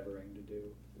endeavoring to do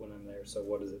when I'm there. So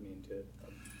what does it mean to?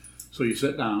 So you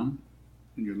sit down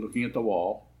and you're looking at the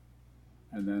wall,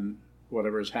 and then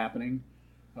whatever is happening,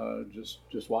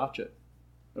 just watch it.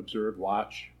 Observe,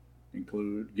 watch,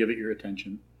 include, give it your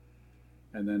attention,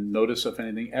 and then notice if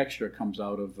anything extra comes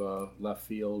out of left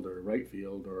field or right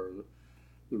field or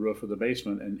the roof of the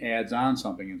basement and adds on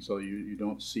something, and so you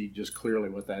don't see just clearly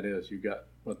what that is. You got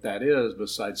what that is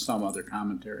besides some other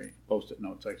commentary, post-it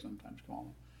notes I sometimes call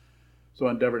them. So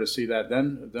endeavor to see that.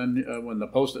 Then when the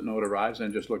post-it note arrives,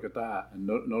 then just look at that and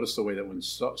notice the way that when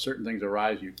certain things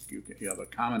arise, you have a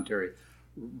commentary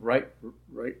right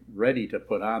ready to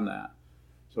put on that.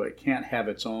 So it can't have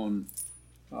its own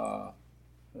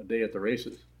day at the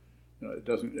races. It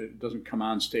doesn't come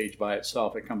on stage by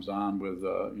itself. It comes on with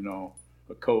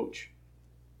a coach,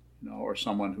 or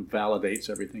someone who validates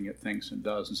everything it thinks and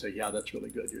does and say, yeah, that's really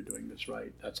good. You're doing this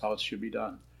right. That's how it should be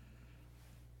done.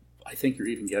 I think you're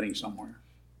even getting somewhere.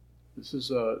 This is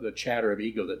the chatter of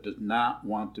ego that does not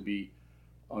want to be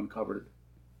uncovered.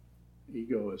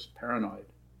 Ego is paranoid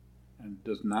and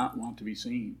does not want to be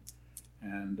seen.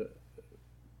 And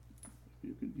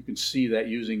you can see that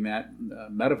using that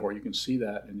metaphor. You can see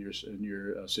that in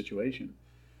your situation.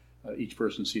 Each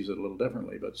person sees it a little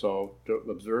differently, but so to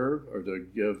observe or to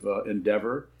give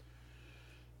endeavor.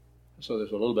 So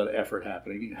there's a little bit of effort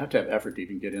happening. You have to have effort to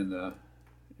even get into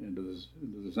the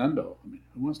Zendo. I mean,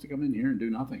 who wants to come in here and do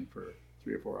nothing for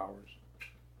 3 or 4 hours?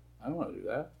 I don't want to do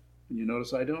that. And you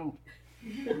notice I don't.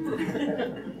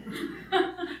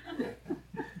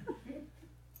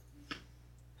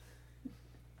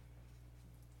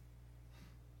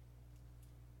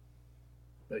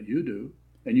 But you do,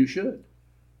 and you should.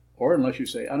 Or unless you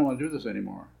say, I don't want to do this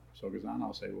anymore. So goes on,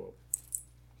 I'll say, well,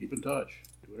 keep in touch.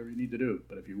 Do whatever you need to do.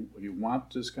 But if you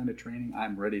want this kind of training,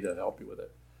 I'm ready to help you with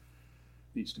it.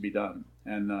 It needs to be done.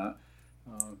 And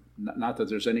not that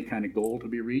there's any kind of goal to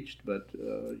be reached, but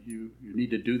you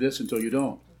need to do this until you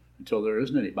don't, until there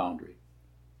isn't any boundary,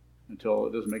 until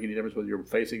it doesn't make any difference whether you're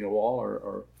facing a wall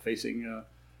or facing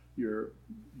your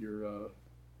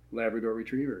Labrador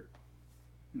Retriever.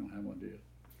 You don't have one, do you?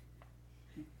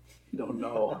 You don't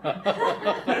know.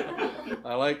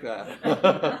 I like that.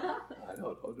 I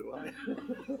don't know, do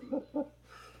I?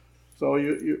 So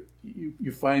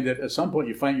you find that at some point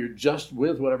you find you're just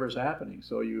with whatever's happening.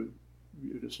 So you're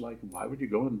just like, why would you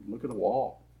go and look at a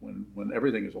wall when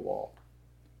everything is a wall?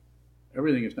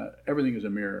 Everything is a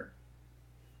mirror.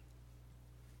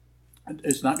 And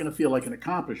it's not going to feel like an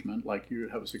accomplishment, like you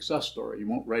have a success story. You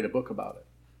won't write a book about it.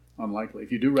 Unlikely.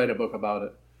 If you do write a book about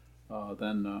it,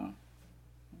 then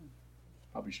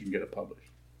probably shouldn't get it published.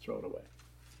 Throw it away.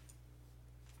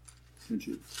 Shouldn't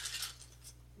you?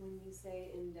 When you say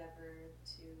endeavor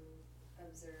to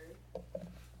observe,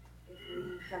 if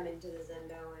we come into the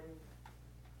Zendo and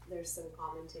there's some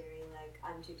commentary like,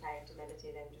 I'm too tired to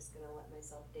meditate, I'm just going to let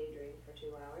myself daydream for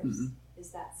 2 hours,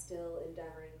 is that still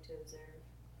endeavoring to observe?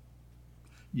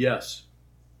 Yes.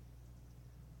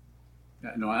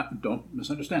 No, don't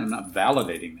misunderstand. I'm not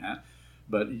validating that,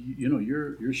 but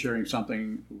you're sharing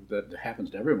something that happens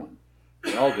to everyone.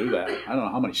 We all do that. I don't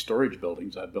know how many storage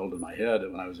buildings I built in my head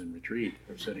when I was in retreat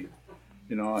or sitting.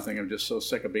 I think I'm just so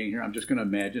sick of being here. I'm just going to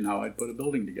imagine how I'd put a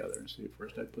building together and see.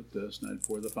 First, I'd put this, and I'd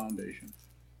pour the foundation.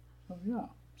 Oh yeah.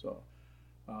 So,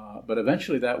 but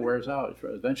eventually that wears out.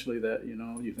 Eventually that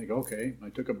you think, okay, I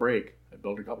took a break. I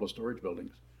built a couple of storage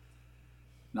buildings.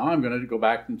 Now I'm going to go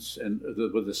back and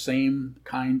with the same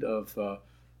kind of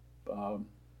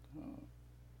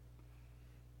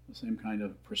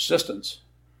persistence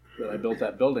that I built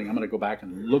that building. I'm going to go back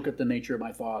and look at the nature of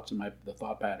my thoughts and the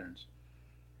thought patterns.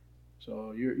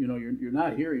 So you're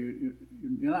not here.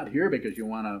 You're not here because you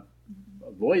want to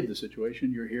avoid the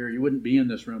situation. You're here. You wouldn't be in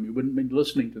this room. You wouldn't be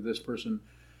listening to this person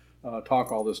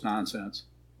talk all this nonsense.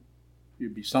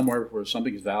 You'd be somewhere where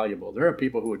something is valuable. There are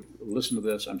people who would listen to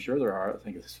this. I'm sure there are. I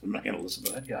think I'm not going to listen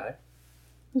to that guy.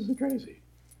 This is crazy.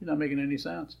 He's not making any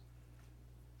sense.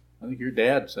 I think your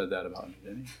dad said that about me,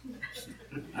 didn't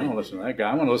he? I don't listen to that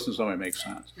guy. I want to listen to somebody who makes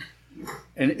sense.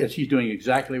 And he's doing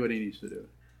exactly what he needs to do.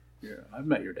 Yeah, I've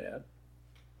met your dad.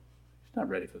 He's not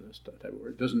ready for this type of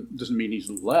work. Doesn't mean he's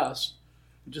less.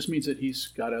 It just means that he's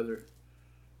got other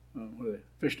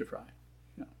fish to fry.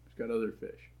 He's got other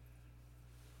fish.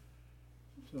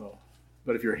 So,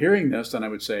 but if you're hearing this, then I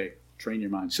would say, train your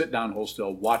mind. Sit down, hold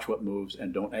still, watch what moves,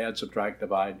 and don't add, subtract,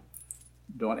 divide.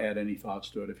 Don't add any thoughts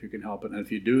to it if you can help it. And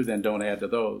if you do, then don't add to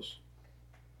those.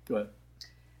 Go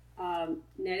ahead.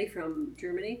 Natty from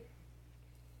Germany.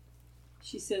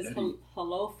 She says,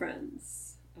 hello,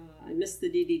 friends. I missed the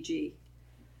DDG,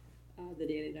 the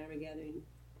Daily Dharma Gathering.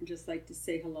 I'd just like to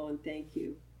say hello and thank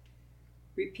you.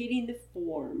 Repeating the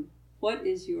form, what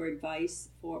is your advice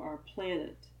for our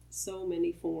planet? So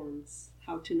many forms.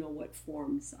 How to know what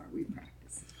forms are we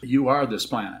practicing? You are this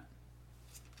planet.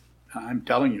 I'm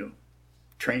telling you,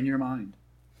 train your mind.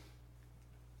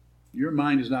 Your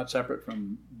mind is not separate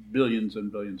from billions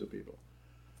and billions of people.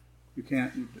 You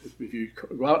can't, if you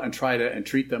go out and try to and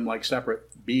treat them like separate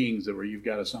beings where you've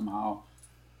got to somehow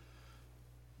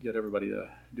get everybody to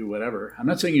do whatever. I'm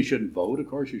not saying you shouldn't vote. Of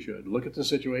course you should. Look at the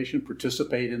situation,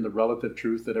 participate in the relative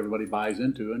truth that everybody buys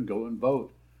into, and go and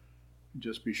vote.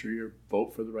 Just be sure you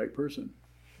vote for the right person.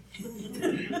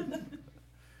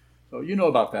 So you know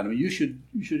about that. I mean, you should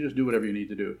just do whatever you need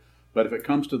to do. But if it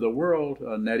comes to the world,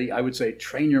 Nettie, I would say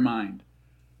train your mind.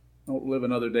 Don't live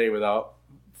another day without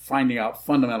finding out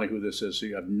fundamentally who this is, so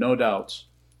you have no doubts.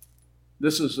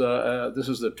 This is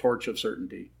the torch of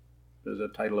certainty. There's a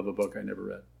title of a book I never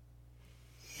read.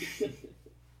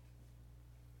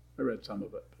 I read some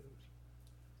of it, but it was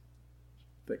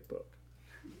a thick book.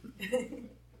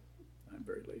 I'm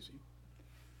very lazy.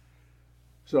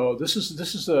 So this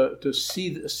is to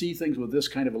see things with this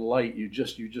kind of a light. You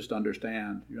just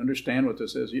understand. You understand what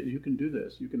this is. You can do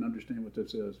this. You can understand what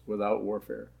this is without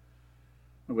warfare.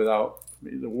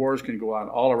 The wars can go on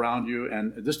all around you,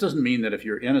 and this doesn't mean that if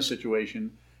you're in a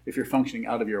situation, if you're functioning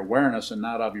out of your awareness and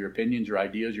not out of your opinions, your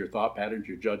ideas, your thought patterns,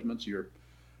 your judgments, your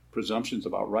presumptions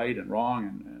about right and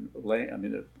wrong,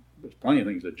 there's plenty of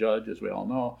things to judge, as we all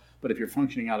know. But if you're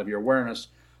functioning out of your awareness,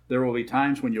 there will be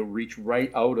times when you'll reach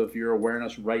right out of your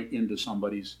awareness, right into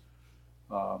somebody's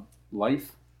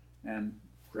life, and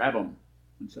grab them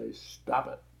and say, "Stop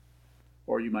it,"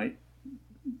 or you might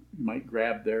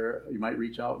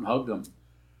reach out and hug them.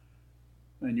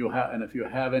 And if you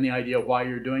have any idea why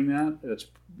you're doing that,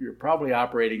 you're probably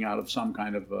operating out of some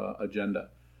kind of agenda.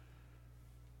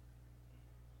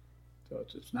 So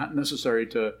it's not necessary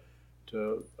to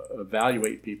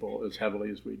evaluate people as heavily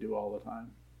as we do all the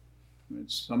time. I mean,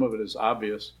 some of it is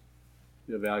obvious,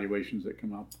 the evaluations that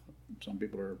come up. Some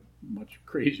people are much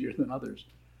crazier than others.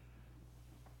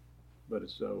 But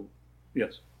it's so,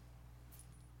 yes.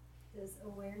 Does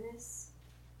awareness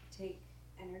take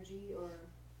energy or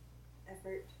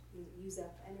effort, use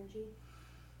up energy?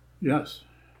 Yes.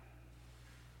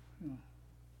 Yeah,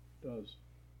 it does.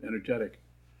 Energetic.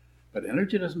 But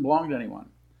energy doesn't belong to anyone.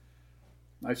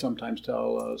 I sometimes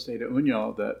tell Seda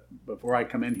Unyo that before I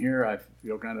come in here, I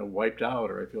feel kind of wiped out,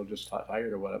 or I feel just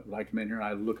tired or whatever. But I come in here and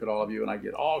I look at all of you and I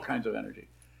get all kinds of energy.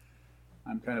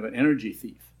 I'm kind of an energy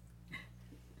thief.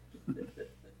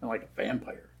 I'm like a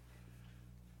vampire.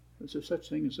 Is there such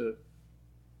thing as a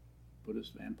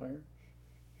Buddhist vampire?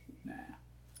 Nah,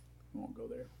 I won't go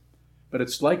there. But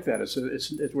it's like that.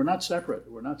 We're not separate.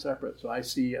 We're not separate. So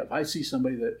if I see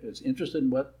somebody that is interested in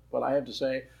what I have to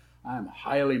say, I'm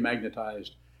highly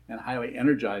magnetized and highly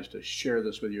energized to share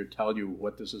this with you, tell you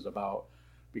what this is about,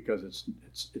 because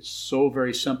it's so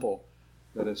very simple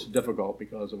that it's difficult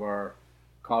because of our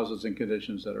causes and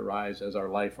conditions that arise as our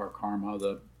life, our karma,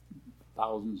 the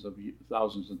thousands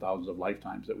and thousands of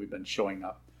lifetimes that we've been showing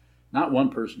up. Not one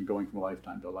person going from a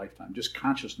lifetime to a lifetime, just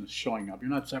consciousness showing up. You're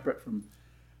not separate from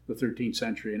the 13th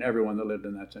century and everyone that lived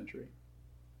in that century.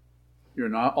 You're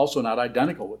not also not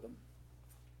identical with them.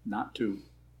 Not two.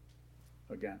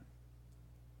 Again,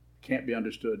 can't be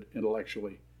understood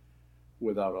intellectually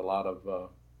without a lot of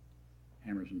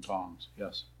hammers and tongs.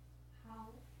 Yes. How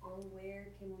or where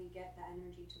can we get the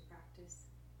energy to practice?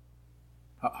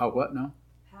 How what now?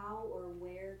 How or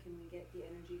where can we get the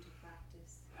energy to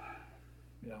practice?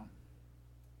 Yeah.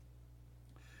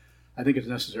 I think it's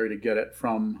necessary to get it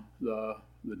from the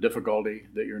difficulty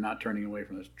that you're not turning away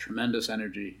from. There's tremendous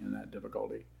energy in that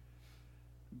difficulty.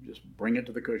 Just bring it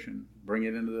to the cushion. Bring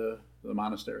it into the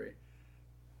monastery.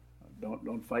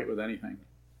 Don't fight with anything.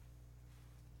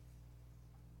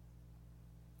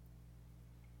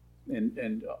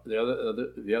 And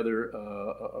the other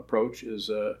approach is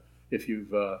if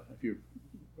you've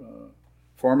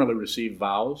formally received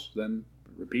vows, then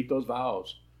repeat those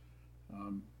vows.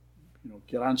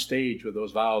 Get on stage with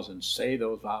those vows and say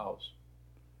those vows,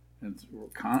 and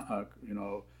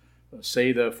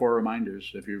say the 4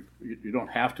 reminders. If you don't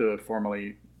have to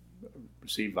formally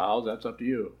receive vows, that's up to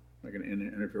you. Not going to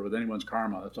interfere with anyone's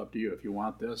karma. That's up to you. If you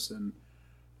want this, then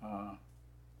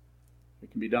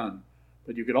it can be done.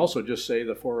 But you could also just say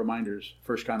the 4 reminders.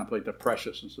 First, contemplate the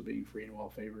preciousness of being free and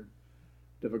well-favored.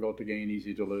 Difficult to gain,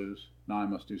 easy to lose. Now I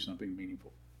must do something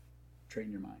meaningful.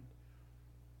 Train your mind.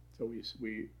 So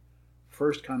we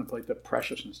first contemplate the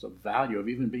preciousness, the value of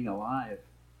even being alive.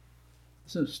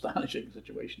 It's an astonishing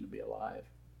situation to be alive,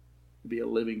 to be a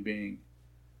living being,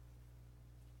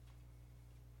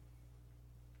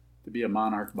 to be a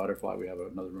monarch butterfly. We have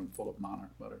another room full of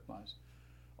monarch butterflies,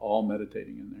 all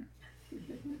meditating in there,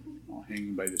 all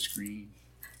hanging by the screen.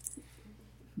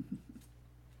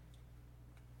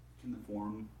 Can the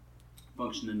form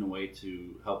function in a way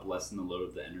to help lessen the load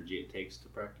of the energy it takes to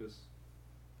practice?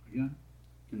 Again?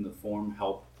 Can the form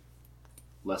help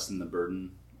lessen the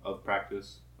burden of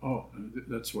practice? Oh,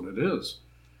 that's what it is.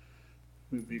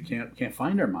 We can't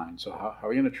find our mind, so how are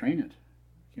we going to train it?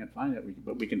 We can't find it,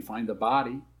 but we can find the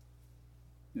body,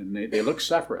 and they look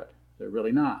separate. They're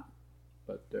really not,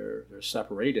 but they're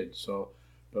separated. So,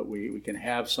 but we can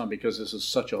have some, because this is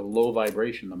such a low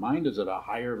vibration. The mind is at a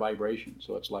higher vibration,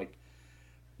 so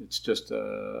it's just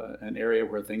an area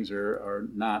where things are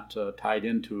not tied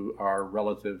into our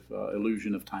relative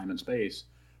illusion of time and space,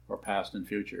 or past and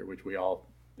future, which we all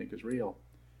think is real.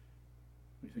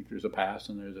 We think there's a past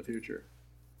and there's a future.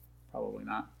 Probably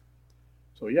not.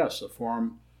 So yes, the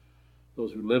form,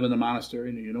 those who live in the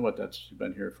monastery, you know what that's, you've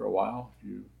been here for a while.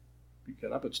 You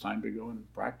get up, it's time to go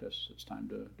and practice. It's time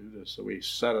to do this. So we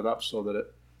set it up so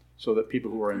that people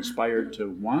who are inspired to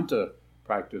want to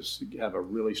practice have a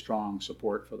really strong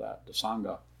support for that. The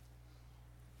Sangha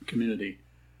community,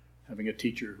 having a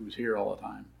teacher who's here all the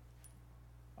time,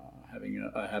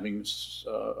 having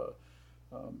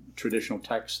traditional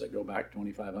texts that go back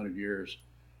 2,500 years,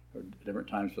 or different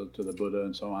times to the Buddha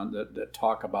and so on, that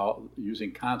talk about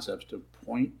using concepts to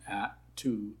point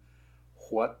to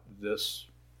what this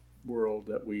world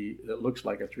that looks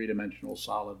like a 3-dimensional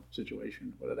solid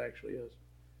situation, what it actually is.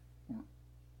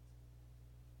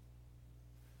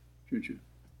 Choo-choo.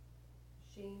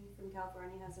 Shane from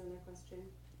California has another question.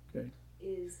 Okay.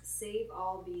 Is save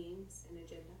all beings an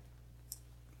agenda?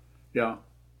 Yeah.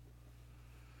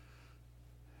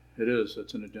 It is.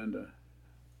 It's an agenda.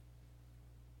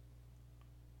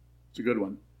 It's a good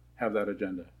one. Have that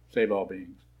agenda. Save all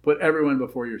beings. Put everyone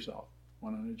before yourself.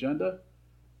 Want an agenda?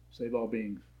 Save all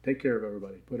beings. Take care of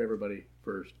everybody. Put everybody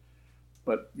first.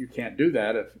 But you can't do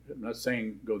that if, I'm not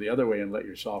saying go the other way and let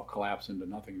yourself collapse into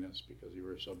nothingness because you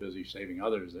were so busy saving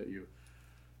others that you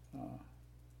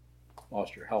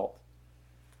lost your health.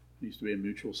 It needs to be a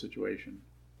mutual situation.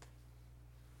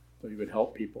 So you would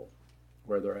help people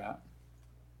where they're at.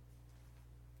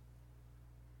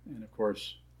 And of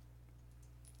course,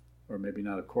 or maybe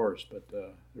not of course, but there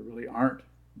really aren't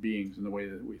beings in the way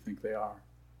that we think they are.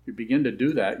 If you begin to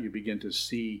do that, you begin to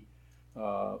see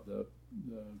the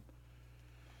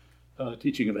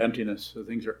teaching of emptiness. So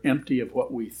things are empty of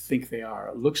what we think they are.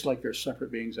 It looks like there's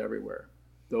separate beings everywhere.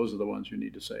 Those are the ones you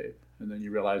need to save. And then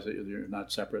you realize that you're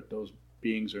not separate. Those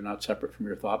beings are not separate from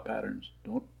your thought patterns.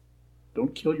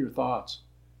 Don't kill your thoughts.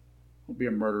 Don't be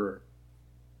a murderer.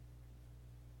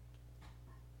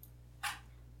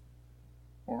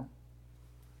 Or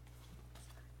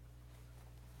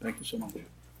thank you so much.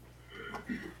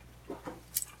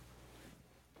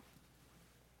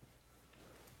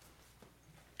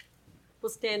 We'll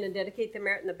stand and dedicate the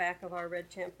merit in the back of our red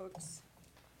chant books.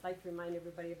 I'd like to remind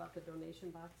everybody about the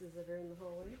donation boxes that are in the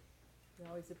hallway. We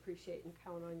always appreciate and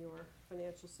count on your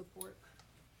financial support.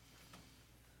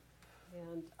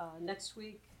 And next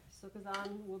week,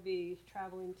 Sukazan will be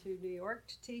traveling to New York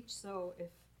to teach, so if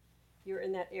you're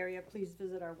in that area, please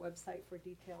visit our website for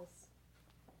details.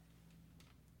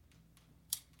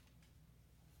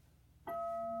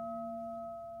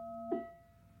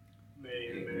 May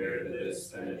your merit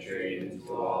penetrate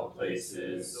into all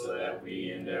places, so that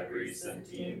we and every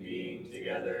sentient being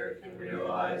together can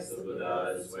realize the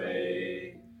Buddha's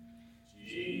way.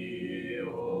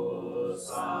 Jiho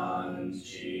san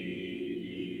chi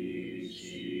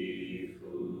shi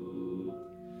fu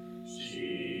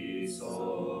shi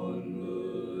son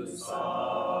mu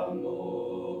sa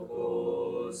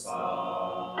moko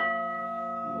sa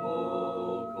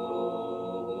moko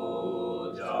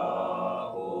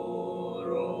ja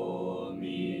oro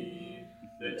mi.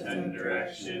 The 10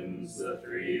 directions, the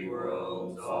 3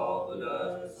 worlds, all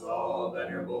Buddhas, all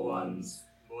venerable ones,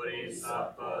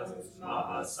 Bodhisattvas,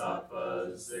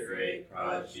 Mahasattvas, the great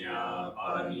Prajna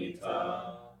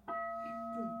Paramita.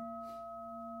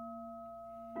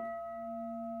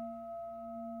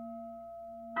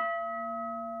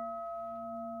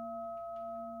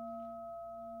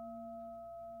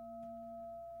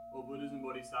 O Buddhas and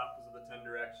Bodhisattvas of the 10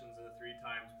 directions and the 3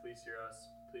 times, please hear us.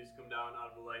 Please come down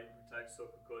out of the light and protect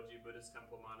Sokokoji Buddhist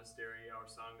Temple Monastery, our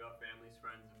Sangha, families,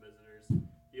 friends, and visitors.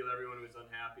 Heal everyone who is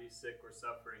unhappy, sick, or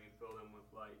suffering, and fill them with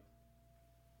light.